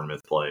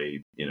Bournemouth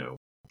play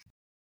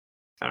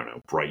I don't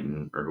know,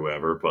 Brighton or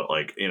whoever, but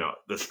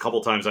this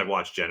couple times I've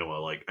watched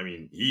Genoa,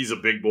 he's a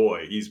big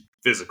boy. He's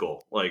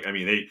physical.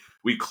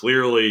 We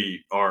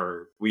clearly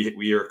are.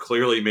 We are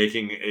clearly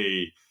making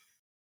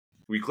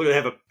we clearly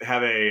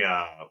have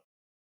a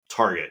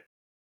target,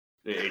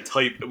 a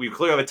type. We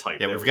clearly have a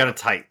type. Yeah, we've got a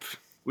type.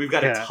 We've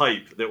got a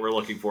type that we're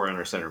looking for in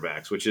our center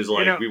backs, which is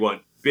we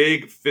want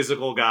big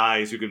physical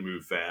guys who can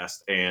move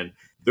fast, and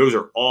those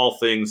are all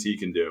things he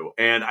can do.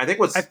 And I think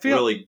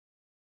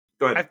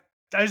go ahead.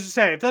 I was just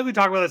saying, I feel like we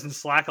talk about this in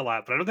Slack a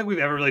lot, but I don't think we've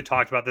ever really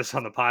talked about this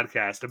on the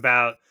podcast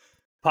about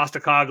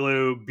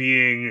Postecoglou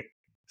being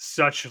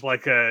such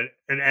an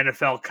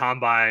NFL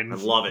combine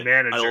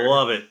manager. I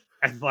love it.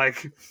 And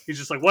he's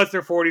just what's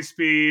their 40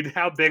 speed?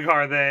 How big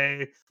are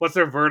they? What's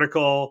their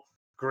vertical?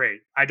 Great.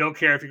 I don't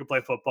care if you can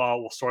play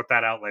football. We'll sort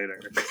that out later.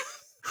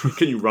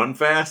 Can you run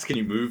fast? Can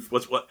you move?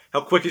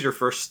 How quick is your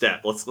first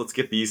step? Let's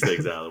get these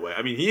things out of the way.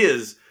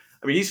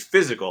 He's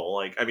physical.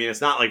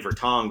 It's not like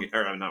Vertonghen,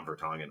 or not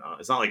Vertonghen.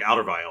 It's not like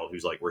Alderweireld,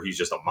 who's where he's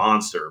just a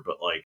monster. But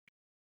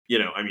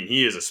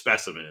he is a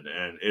specimen,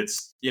 and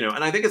it's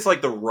and I think it's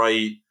the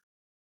right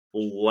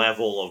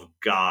level of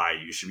guy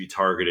you should be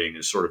targeting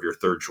as sort of your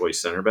third choice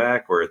center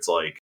back, where it's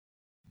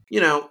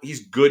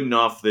he's good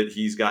enough that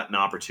he's got an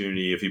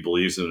opportunity if he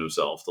believes in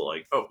himself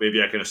to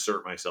maybe I can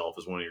assert myself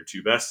as one of your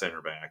two best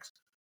center backs.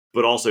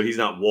 But also he's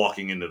not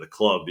walking into the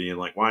club being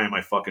why am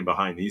I fucking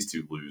behind these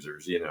two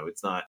losers?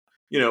 It's not.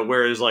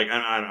 Whereas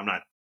I'm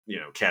not,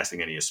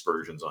 casting any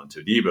aspersions on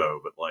Todibo,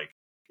 but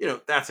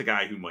that's a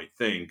guy who might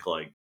think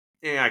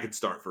I could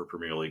start for a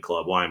Premier League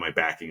club. Why am I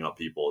backing up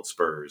people at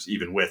Spurs?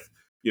 Even with,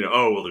 there's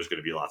going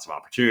to be lots of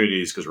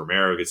opportunities because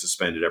Romero gets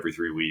suspended every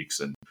 3 weeks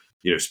and,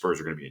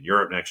 Spurs are going to be in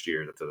Europe next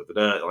year.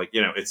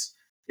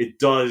 It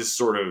does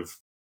sort of,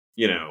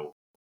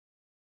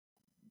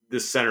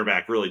 this center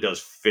back really does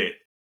fit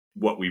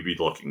what we'd be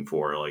looking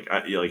for.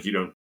 You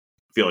don't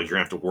feel like you're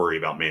going to have to worry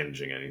about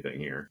managing anything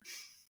here.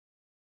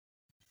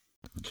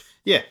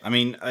 Yeah,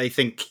 I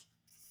think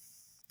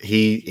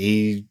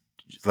he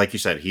like you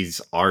said, he's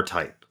our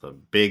type. The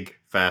big,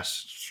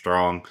 fast,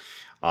 strong.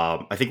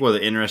 I think one of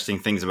the interesting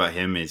things about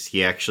him is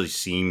he actually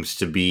seems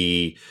to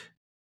be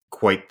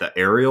quite the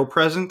aerial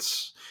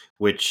presence,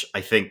 which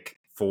I think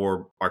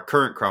for our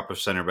current crop of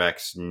center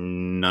backs,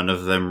 none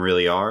of them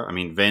really are.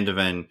 Van de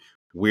Ven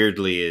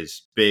weirdly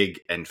is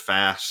big and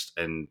fast,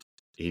 and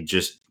he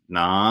just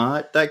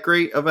not that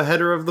great of a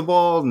header of the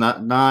ball.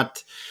 Not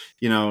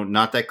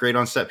that great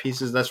on set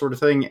pieces, that sort of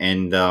thing.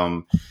 And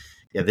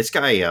this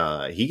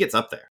guy, he gets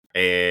up there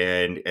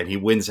and he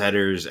wins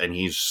headers, and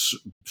he's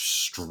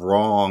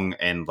strong.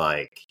 And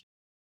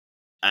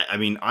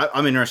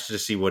I'm interested to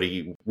see what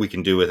we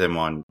can do with him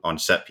on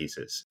set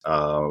pieces.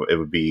 It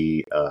would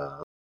be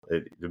a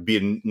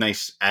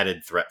nice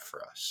added threat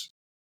for us.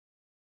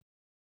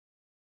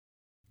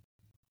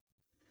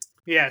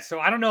 Yeah, so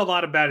I don't know a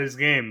lot about his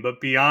game,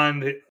 but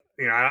beyond,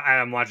 I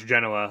don't watch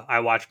Genoa. I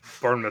watch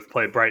Bournemouth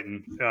play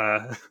Brighton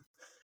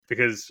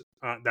because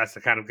that's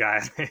the kind of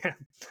guy I am.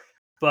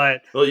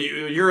 But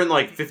you're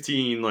in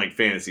 15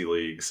 fantasy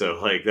leagues, so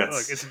that's.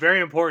 Look, it's very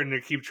important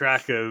to keep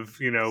track of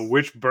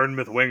which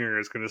Bournemouth winger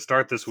is going to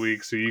start this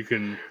week, so you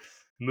can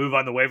move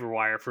on the waiver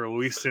wire for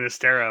Luis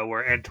Sinisterra,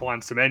 where Antoine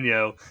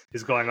Semenyo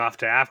is going off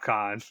to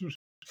AFCON.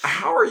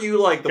 How are you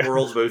the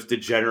world's most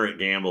degenerate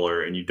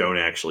gambler and you don't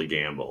actually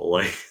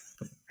gamble?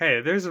 Hey,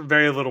 there's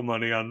very little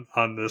money on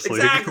this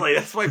league. Exactly,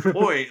 that's my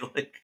point.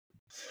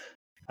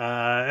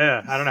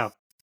 Yeah, I don't know.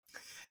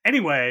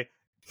 Anyway,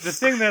 the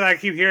thing that I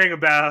keep hearing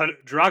about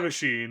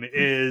Dragoshin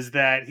is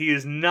that he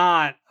is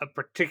not a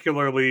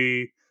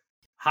particularly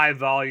high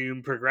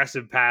volume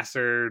progressive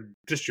passer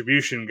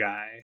distribution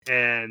guy,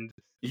 and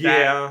that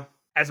Yeah.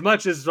 as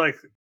much as like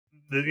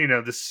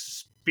the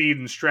speed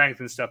and strength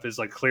and stuff is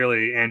like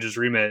clearly Ange's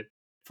remit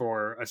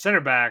for a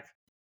center back,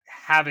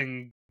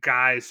 having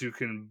guys who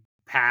can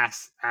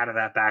pass out of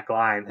that back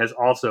line has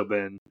also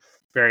been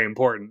very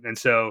important. And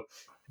so,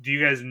 do you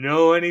guys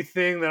know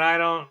anything that I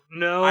don't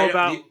know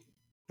about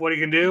what he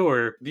can do?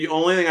 Or The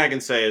only thing I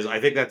can say is I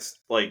think that's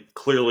like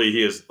clearly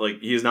he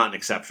is not an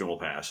exceptional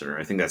passer.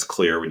 I think that's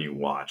clear when you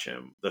watch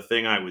him. The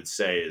thing I would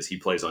say is he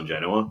plays on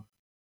Genoa,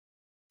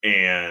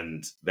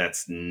 and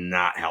that's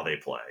not how they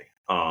play.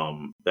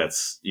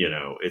 That's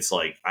it's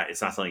like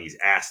it's not something he's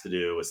asked to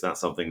do. It's not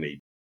something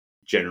they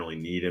generally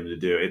need him to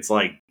do. It's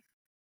like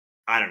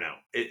I don't know.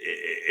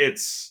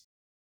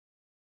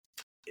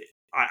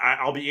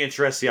 I'll be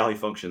interested to see how he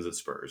functions at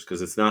Spurs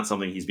because it's not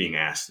something he's being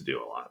asked to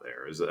do a lot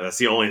there. That's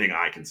the only thing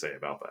I can say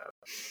about that.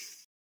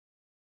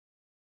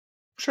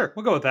 sure,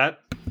 we'll go with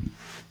that.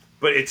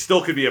 But it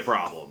still could be a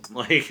problem.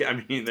 Like,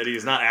 I mean, that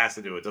he's not asked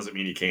to do it doesn't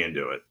mean he can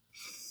do it.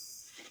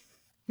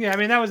 Yeah, I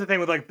mean that was the thing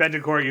with like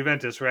Bentancur at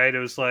Juventus, right? It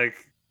was like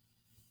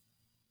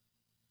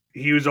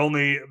he was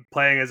only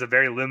playing as a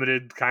very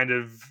limited kind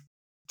of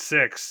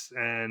six,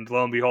 and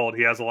lo and behold,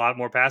 he has a lot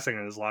more passing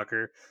in his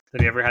locker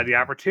than he ever had the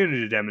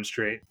opportunity to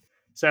demonstrate.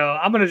 So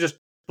I'm gonna just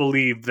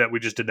believe that we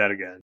just did that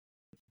again,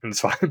 and it's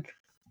fine.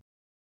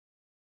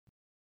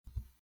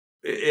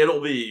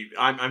 It'll be.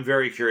 I'm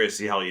very curious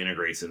to see how he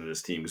integrates into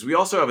this team because we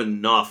also have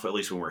enough, at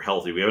least when we're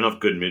healthy, we have enough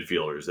good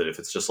midfielders that if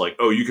it's just like,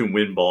 oh, you can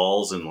win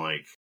balls and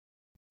like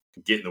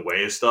get in the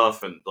way of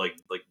stuff and like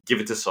give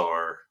it to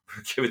Sar,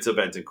 give it to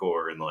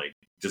Bentancur, and like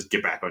just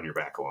get back on your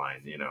back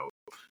line.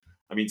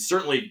 I mean,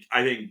 certainly,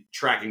 I think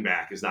tracking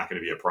back is not going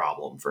to be a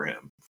problem for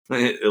him,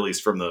 at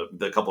least from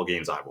the couple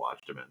games I've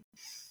watched him in.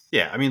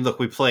 Yeah, I mean, look,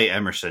 we play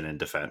Emerson in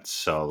defense,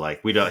 so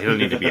like he don't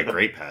need to be a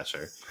great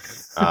passer.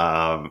 So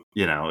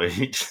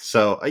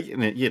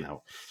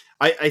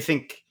I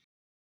think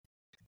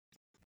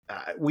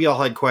we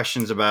all had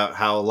questions about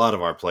how a lot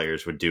of our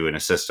players would do in a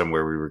system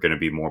where we were going to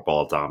be more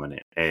ball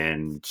dominant,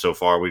 and so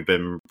far we've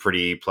been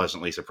pretty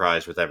pleasantly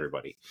surprised with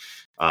everybody.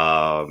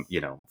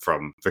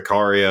 From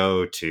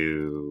Vicario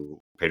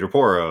to Pedro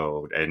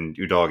Porro and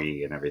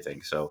Udogi and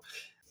everything. So,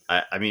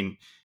 I mean,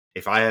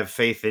 if I have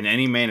faith in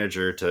any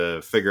manager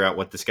to figure out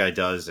what this guy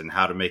does and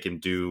how to make him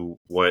do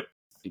what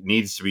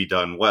needs to be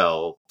done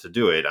well to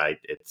do it,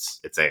 it's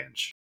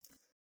Ange.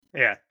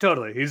 Yeah,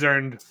 totally. He's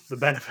earned the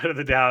benefit of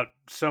the doubt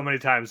so many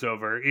times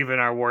over. Even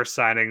our worst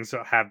signings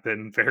have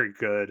been very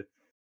good.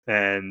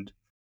 And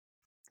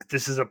if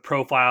this is a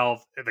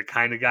profile of the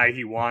kind of guy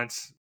he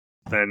wants,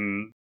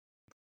 then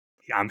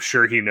I'm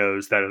sure he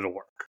knows that it'll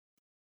work.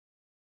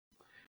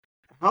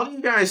 How do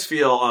you guys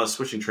feel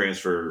switching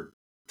transfer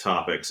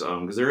topics?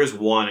 Because there is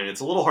one, and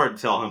it's a little hard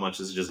to tell how much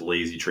this is just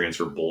lazy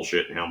transfer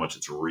bullshit and how much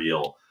it's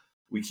real.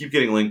 We keep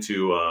getting linked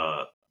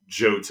to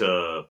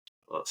Jota,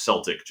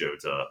 Celtic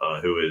Jota,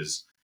 who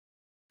is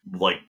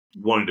like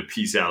wanted to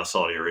piece out of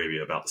Saudi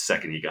Arabia about the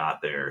second he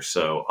got there.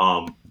 So,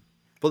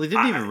 well, they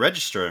didn't even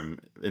register him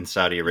in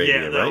Saudi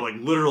Arabia, right? Like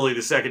literally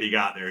the second he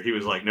got there, he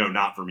was like, "No,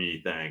 not for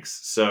me,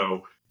 thanks."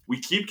 So we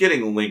keep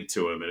getting linked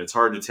to him, and it's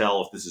hard to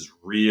tell if this is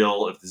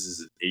real, if this is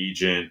an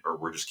agent, or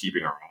we're just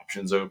keeping our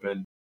options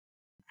open.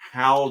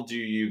 How do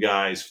you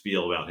guys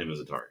feel about him as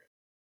a target,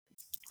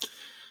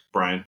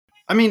 Brian?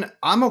 I mean,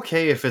 I'm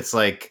okay if it's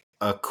like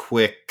a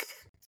quick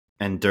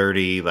and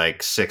dirty,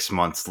 like 6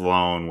 months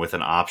loan with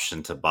an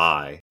option to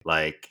buy.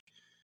 Like,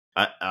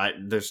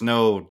 there's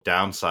no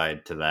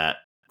downside to that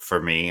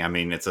for me. I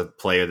mean, it's a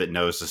player that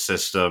knows the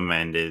system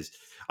and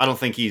I don't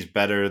think he's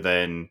better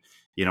than,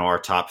 our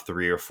top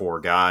 3 or 4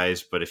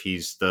 guys, but if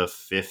he's the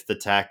 5th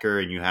attacker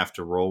and you have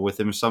to roll with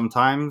him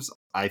sometimes,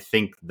 I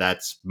think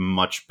that's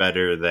much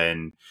better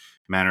than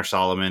Manor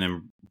Solomon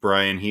and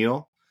Brian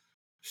Heel.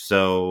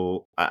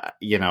 So, I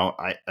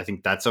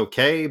think that's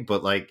okay.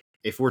 But like,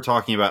 if we're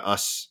talking about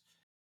us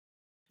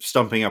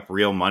stumping up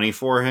real money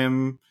for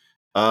him,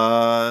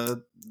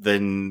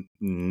 then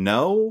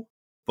no.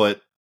 But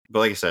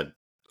like I said,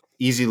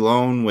 easy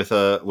loan with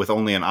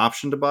only an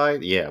option to buy.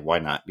 Yeah, why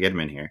not? Get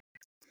him in here.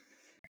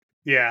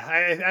 Yeah,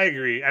 I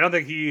agree. I don't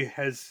think he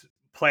has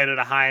played at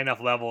a high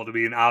enough level to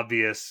be an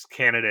obvious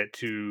candidate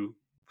to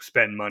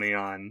spend money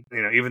on.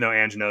 Even though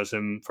Ange knows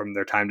him from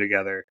their time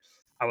together,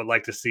 I would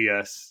like to see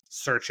us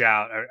search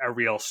out a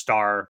real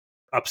star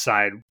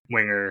upside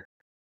winger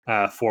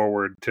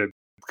forward to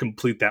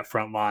complete that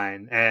front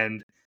line.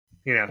 And,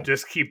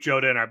 just keep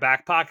Jota in our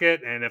back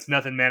pocket. And if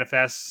nothing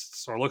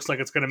manifests or looks like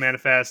it's going to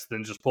manifest,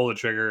 then just pull the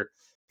trigger,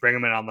 bring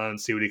him in on loan,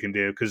 see what he can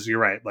do. Because you're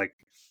right. Like,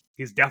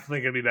 he's definitely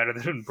going to be better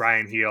than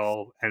Brian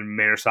Heel and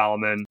Manor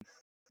Solomon.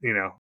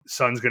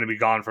 Son's going to be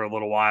gone for a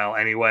little while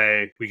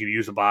anyway. We could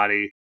use a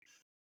body.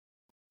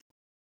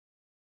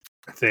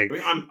 I think. I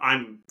mean,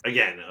 I'm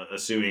again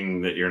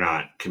assuming that you're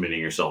not committing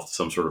yourself to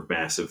some sort of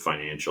massive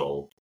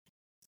financial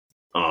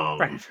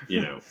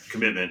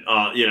commitment.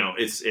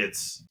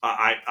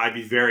 I'd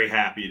be very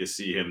happy to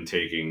see him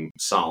taking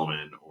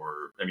Solomon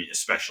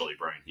especially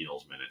Brian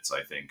Heal's minutes.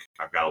 I think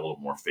I've got a little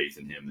more faith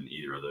in him than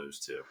either of those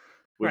two,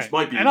 which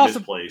might be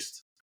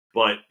misplaced.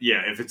 But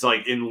yeah, if it's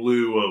like in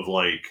lieu of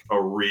like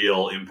a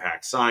real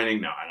impact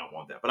signing, no, I don't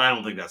want that. But I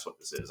don't think that's what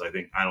this is.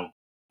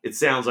 It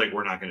sounds like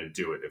we're not going to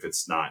do it if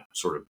it's not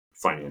sort of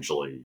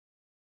financially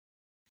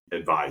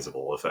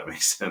advisable, if that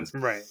makes sense.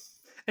 Right.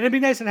 And it'd be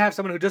nice to have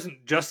someone who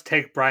doesn't just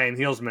take Brian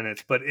Heal's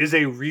minutes, but is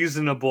a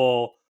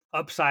reasonable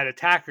upside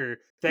attacker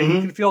that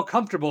you can feel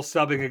comfortable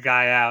subbing a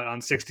guy out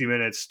on 60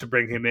 minutes to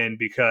bring him in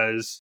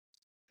because,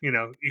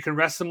 you can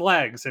rest some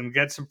legs and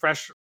get some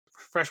fresh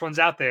ones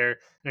out there,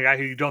 and a guy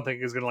who you don't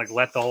think is going to like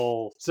let the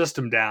whole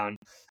system down.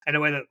 And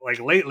the way that like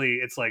lately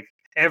it's like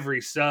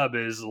every sub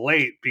is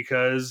late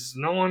because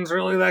no one's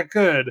really that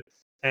good.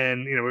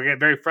 And, we get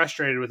very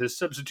frustrated with his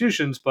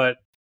substitutions, but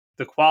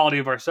the quality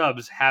of our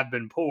subs have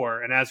been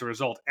poor, and as a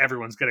result,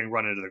 everyone's getting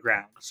run into the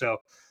ground. So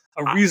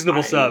a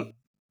reasonable sub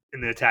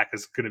in the attack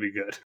is going to be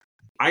good.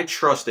 I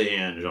trust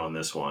Ange on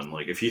this one.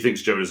 Like, if he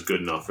thinks Jota's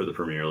good enough for the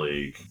Premier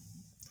League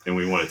and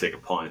we want to take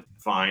a punt,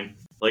 fine.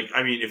 Like,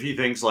 I mean, if he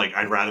thinks, like,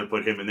 I'd rather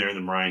put him in there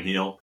than Brian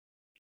Heal,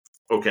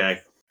 okay.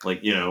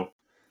 Like, This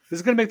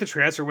is going to make the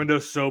transfer window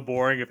so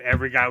boring if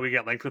every guy we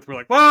get linked with, we're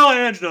like, well,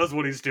 Ange knows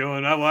what he's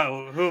doing.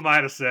 Who am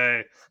I to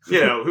say?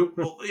 You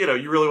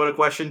really want to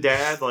question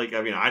Dad? Like,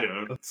 I mean, I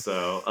don't.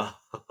 So,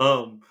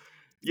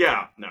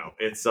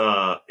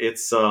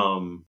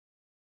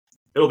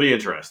 it'll be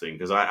interesting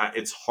because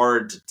it's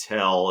hard to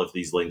tell if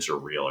these links are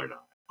real or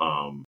not.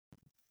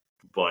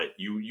 But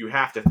you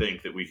have to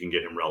think that we can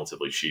get him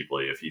relatively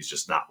cheaply if he's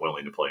just not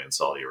willing to play in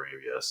Saudi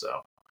Arabia.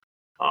 So,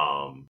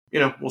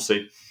 we'll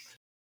see.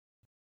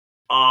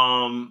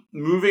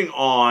 Moving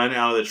on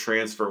out of the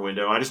transfer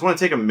window, I just want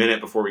to take a minute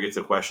before we get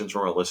to questions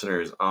from our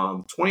listeners.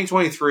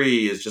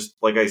 2023 is just,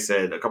 like I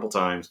said a couple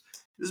times,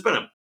 this has been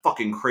a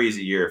fucking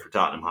crazy year for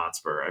Tottenham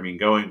Hotspur. I mean,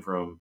 going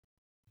from,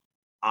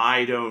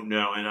 I don't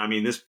know, and I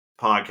mean, this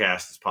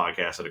podcast is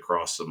podcasted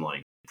across some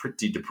like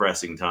pretty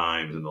depressing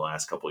times in the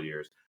last couple of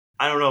years.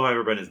 I don't know if I've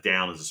ever been as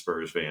down as a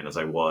Spurs fan as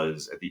I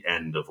was at the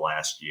end of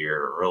last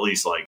year, or at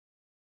least like,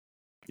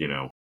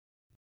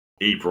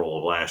 April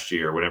of last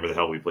year, whenever the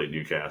hell we played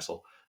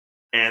Newcastle.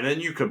 And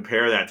then you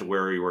compare that to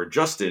where we were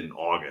just in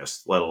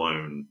August, let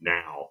alone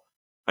now.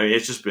 I mean,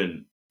 it's just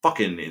been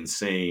fucking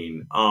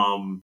insane.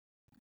 Ben,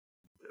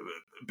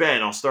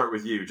 I'll start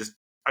with you.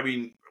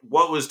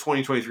 What was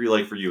 2023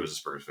 like for you as a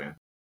Spurs fan?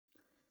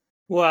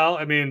 Well,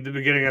 I mean, the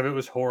beginning of it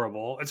was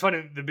horrible. It's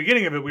funny, the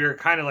beginning of it, we were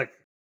kind of like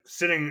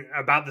sitting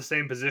about the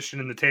same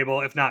position in the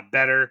table, if not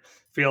better,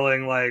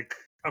 feeling like,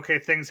 okay,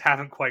 things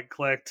haven't quite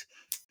clicked.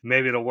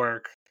 Maybe it'll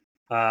work.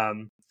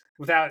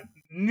 Without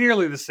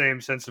nearly the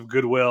same sense of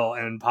goodwill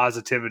and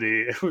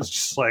positivity. It was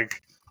just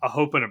like a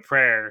hope and a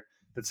prayer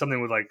that something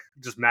would like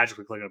just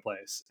magically click into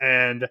place.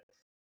 And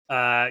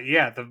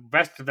the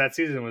rest of that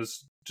season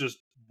was just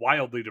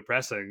wildly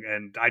depressing,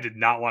 and I did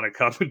not want to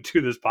come and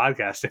do this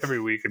podcast every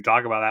week and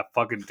talk about that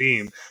fucking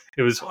team.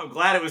 It was. Well, I'm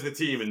glad it was the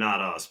team and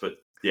not us, but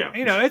yeah,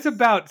 it's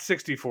about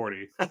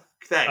 60-40.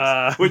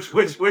 Thanks. Which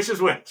is which? Which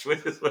is which?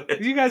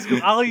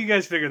 I'll let you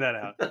guys figure that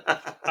out.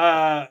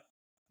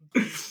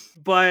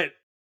 But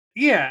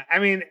yeah, I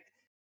mean,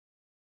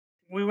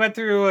 we went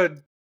through a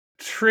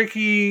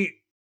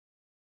tricky,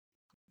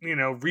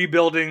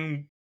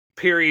 rebuilding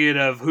period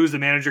of who's the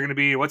manager going to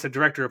be, what's the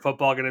director of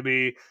football going to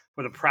be,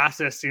 where the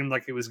process seemed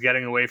like it was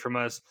getting away from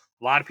us.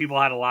 A lot of people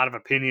had a lot of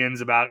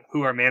opinions about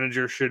who our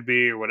manager should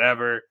be or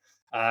whatever.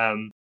 I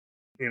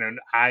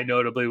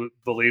notably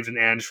believed in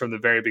Ange from the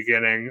very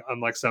beginning,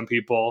 unlike some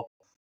people.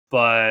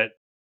 But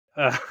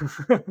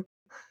what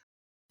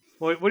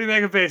are you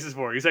making faces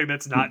for? You saying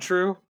that's not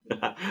true?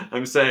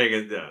 I'm saying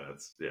it.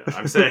 Yeah,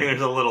 I'm saying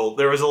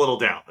there was a little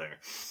doubt there.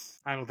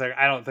 I don't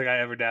think I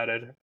ever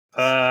doubted.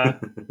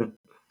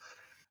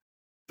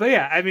 But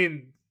yeah, I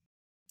mean,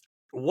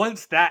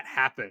 once that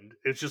happened,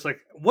 it's just like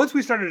once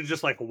we started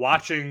just like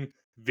watching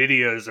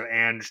videos of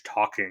Ange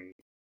talking,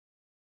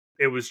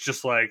 it was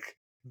just like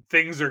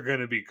things are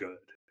gonna be good,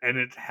 and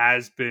it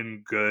has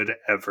been good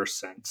ever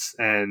since.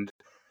 And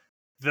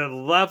the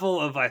level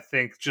of, I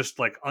think, just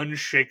like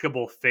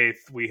unshakable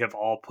faith we have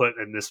all put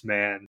in this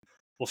man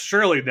will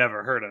surely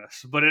never hurt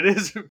us. But it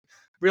is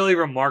really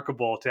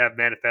remarkable to have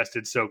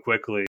manifested so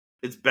quickly.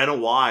 It's been a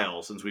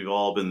while since we've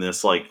all been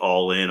this like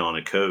all in on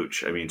a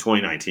coach. I mean,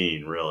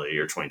 2019 really,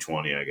 or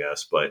 2020, I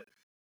guess. But,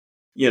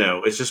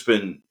 it's just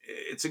been,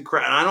 it's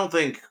incredible. I don't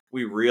think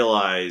we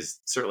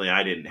realized, certainly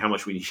I didn't, how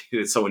much we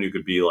needed someone who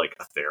could be like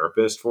a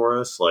therapist for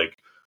us. Like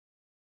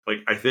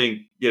I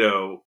think,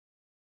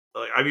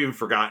 like I've even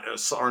forgotten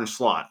Arne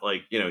Slot.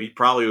 Like, he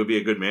probably would be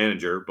a good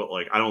manager, but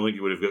like I don't think he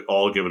would have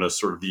all given us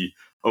sort of the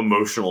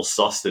emotional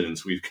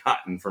sustenance we've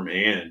gotten from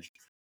Ange.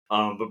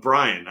 But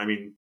Brian, I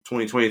mean,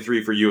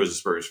 2023 for you as a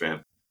Spurs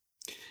fan.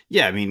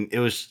 Yeah, I mean, it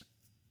was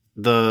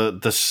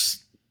the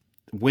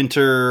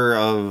winter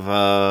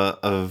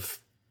of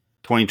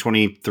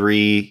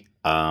 2023.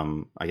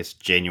 I guess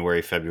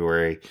January,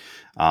 February.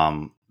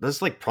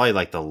 that's like probably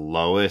like the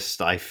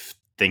lowest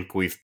think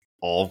we've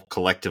all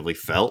collectively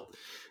felt.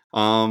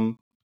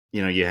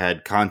 You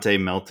had Conte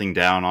melting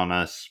down on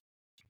us.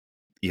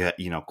 You had,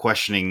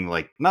 questioning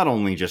like not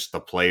only just the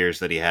players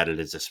that he had at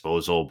his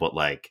disposal, but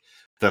like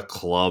the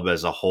club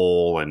as a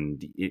whole,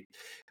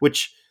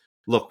 which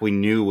look, we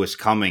knew was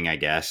coming, I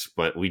guess,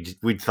 but we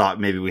thought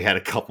maybe we had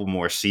a couple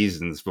more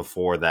seasons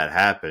before that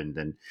happened,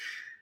 and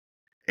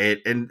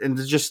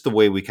just the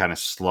way we kind of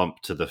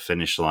slumped to the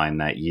finish line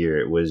that year,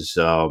 it was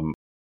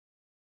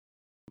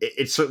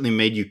it certainly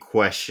made you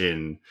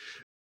question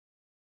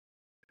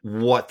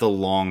what the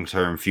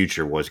long-term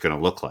future was going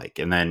to look like.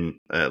 And then,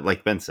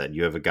 like Ben said,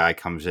 you have a guy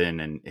comes in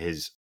and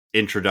his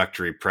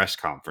introductory press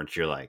conference,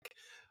 you're like,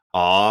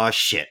 oh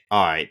shit,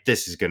 all right,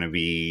 this is going to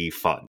be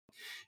fun.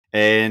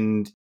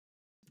 And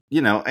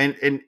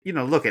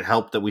look, it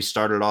helped that we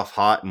started off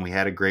hot and we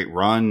had a great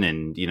run,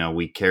 and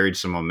we carried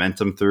some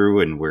momentum through,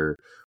 and we're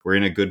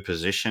in a good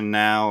position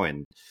now.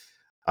 And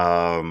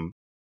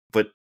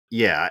but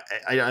yeah,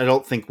 I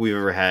don't think we've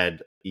ever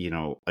had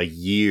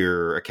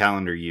a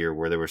calendar year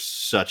where there was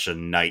such a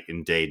night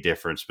and day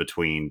difference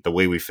between the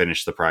way we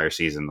finished the prior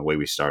season and the way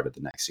we started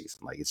the next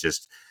season. Like, it's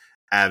just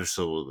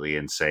absolutely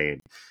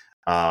insane.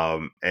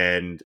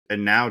 And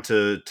now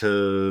to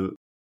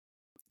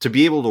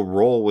be able to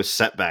roll with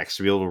setbacks,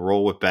 to be able to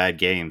roll with bad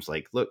games.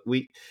 Like, look,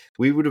 we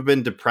would have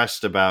been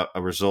depressed about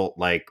a result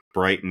like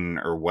Brighton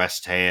or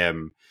West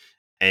Ham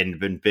and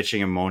been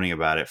bitching and moaning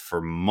about it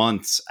for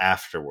months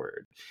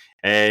afterward.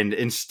 And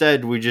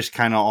instead, we just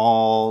kind of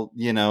all,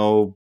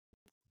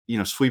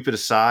 sweep it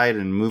aside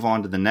and move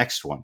on to the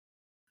next one.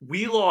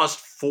 We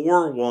lost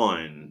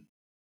 4-1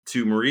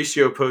 to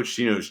Mauricio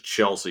Pochettino's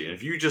Chelsea. And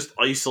if you just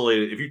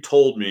isolated, if you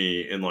told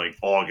me in like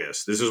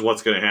August, this is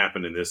what's going to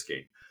happen in this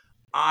game,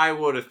 I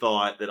would have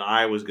thought that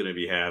I was going to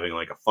be having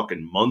like a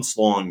fucking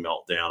months-long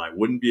meltdown. I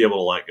wouldn't be able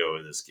to let go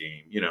of this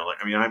game.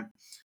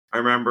 I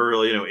remember,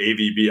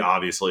 AVB,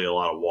 obviously a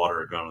lot of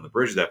water had gone on the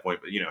bridge at that point,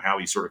 but how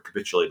he sort of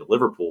capitulated to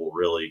Liverpool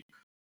really,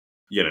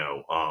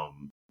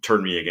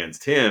 turned me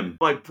against him.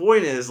 My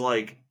point is,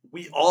 like,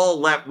 we all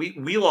left.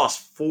 We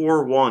lost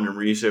 4-1 in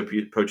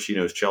Mauricio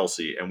Pochettino's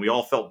Chelsea, and we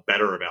all felt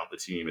better about the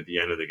team at the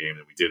end of the game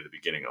than we did at the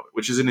beginning of it,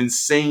 which is an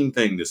insane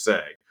thing to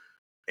say.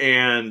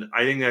 And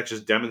I think that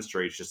just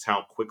demonstrates just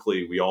how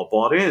quickly we all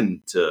bought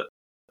into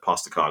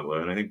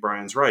Postecoglou. And I think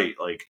Brian's right.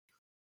 Like,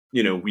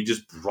 we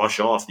just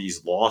brush off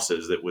these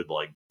losses that would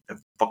like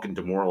have fucking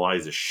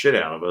demoralized the shit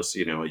out of us,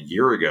 a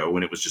year ago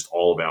when it was just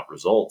all about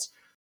results.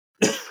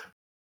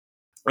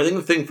 I think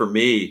the thing for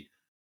me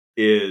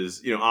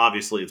is,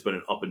 obviously it's been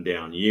an up and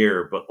down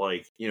year, but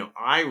like,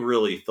 I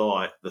really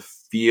thought the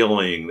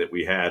feeling that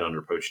we had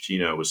under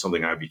Pochettino was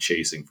something I'd be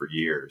chasing for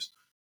years.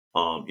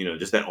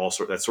 Just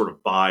that sort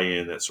of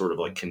buy-in, that sort of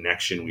like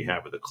connection we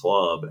have with the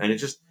club. And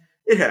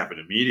it happened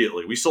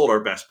immediately. We sold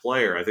our best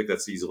player. I think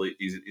that's easy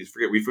to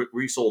forget.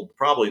 We sold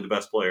probably the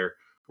best player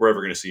we're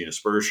ever going to see in a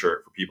Spurs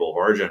shirt for people of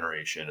our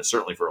generation, and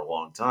certainly for a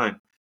long time.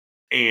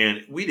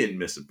 And we didn't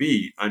miss a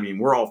beat. I mean,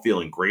 we're all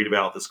feeling great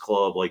about this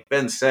club. Like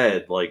Ben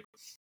said, like,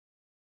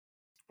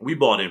 we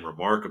bought in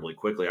remarkably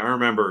quickly. I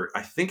remember,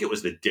 I think it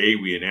was the day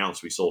we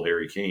announced we sold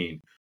Harry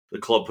Kane, the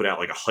club put out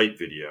like a hype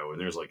video, and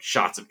there's like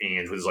shots of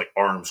Ange with his like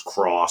arms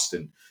crossed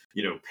and,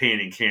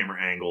 panning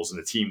camera angles and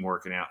the team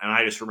working out. And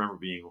I just remember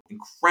being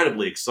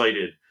incredibly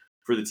excited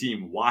for the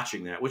team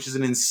watching that, which is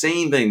an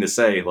insane thing to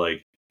say.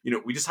 Like,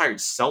 we just hired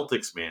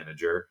Celtics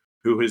manager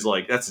who is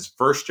like, that's his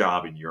first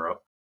job in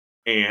Europe.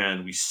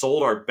 And we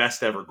sold our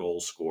best ever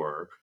goal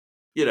scorer.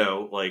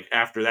 Like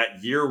after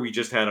that year we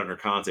just had under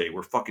Conte,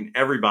 where fucking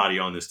everybody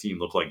on this team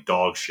looked like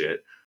dog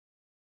shit.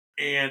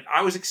 And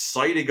I was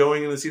excited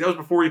going into the season. That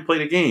was before we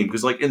played a game.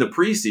 Because like in the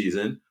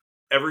preseason,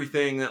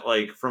 everything that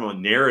like from a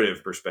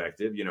narrative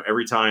perspective,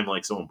 every time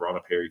like someone brought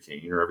up Harry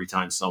Kane, or every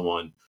time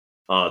someone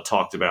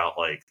talked about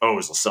like, oh,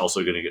 is Lo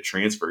Celso going to get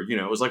transferred?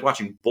 It was like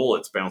watching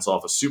bullets bounce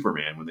off of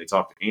Superman when they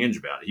talked to Ange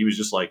about it. He was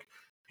just like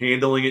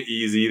handling it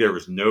easy. There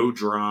was no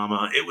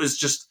drama. It was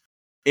just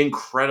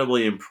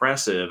incredibly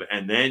impressive.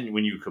 And then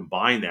when you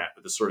combine that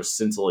with the sort of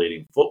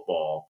scintillating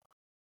football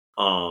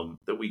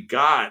that we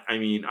got, I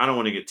mean, I don't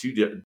want to get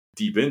too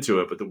deep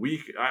into it, but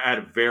I had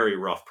a very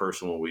rough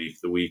personal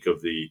week, the week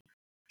of the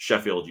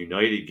Sheffield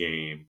United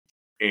game.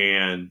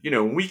 And,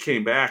 when we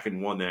came back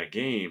and won that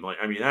game, like,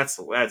 I mean, that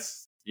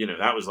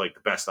was like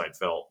the best I'd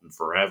felt in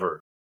forever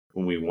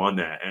when we won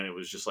that. And it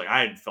was just like,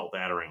 I hadn't felt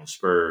that around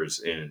Spurs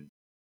in,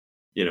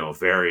 a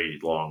very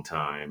long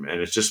time.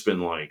 And it's just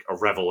been like a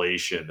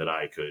revelation that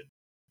I could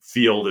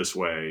feel this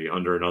way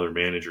under another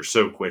manager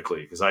so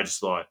quickly. Because I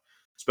just thought,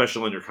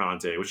 especially under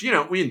Conte, which,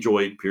 we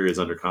enjoyed periods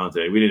under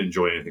Conte. We didn't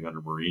enjoy anything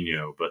under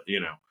Mourinho, but,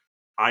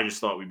 I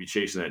just thought we'd be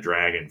chasing that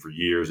dragon for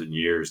years and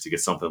years to get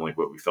something like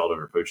what we felt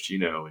under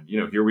Pochettino. And,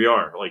 here we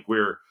are. Like,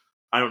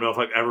 I don't know if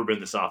I've ever been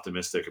this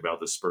optimistic about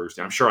the Spurs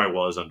team. I'm sure I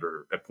was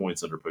at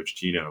points under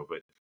Pochettino,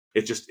 but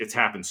it's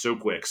happened so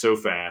quick, so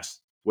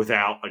fast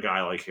without a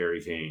guy like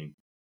Harry Kane.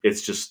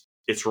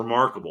 It's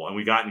remarkable. And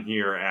we got in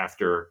here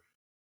after,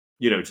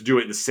 to do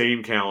it in the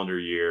same calendar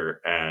year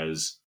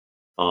as,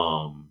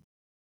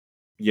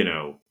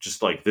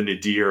 just like the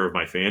nadir of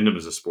my fandom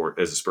as a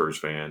Spurs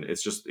fan.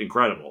 It's just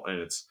incredible. And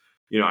it's,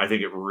 I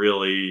think it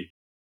really,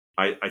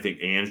 I think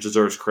Ange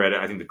deserves credit.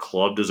 I think the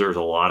club deserves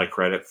a lot of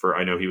credit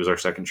I know he was our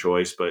second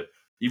choice, but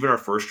even our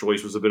first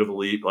choice was a bit of a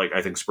leap. Like,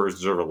 I think Spurs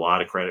deserve a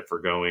lot of credit for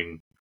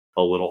going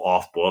a little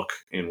off book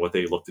in what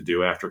they look to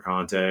do after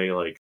Conte.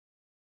 Like,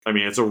 I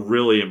mean, it's a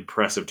really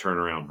impressive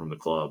turnaround from the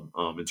club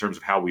in terms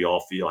of how we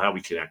all feel, how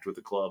we connect with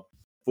the club.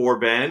 For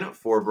Ben,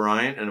 for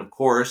Brian, and of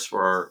course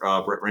for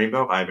our Brett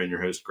Rainbow, I've been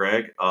your host,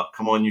 Greg.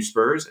 Come on, you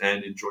Spurs,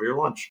 and enjoy your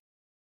lunch.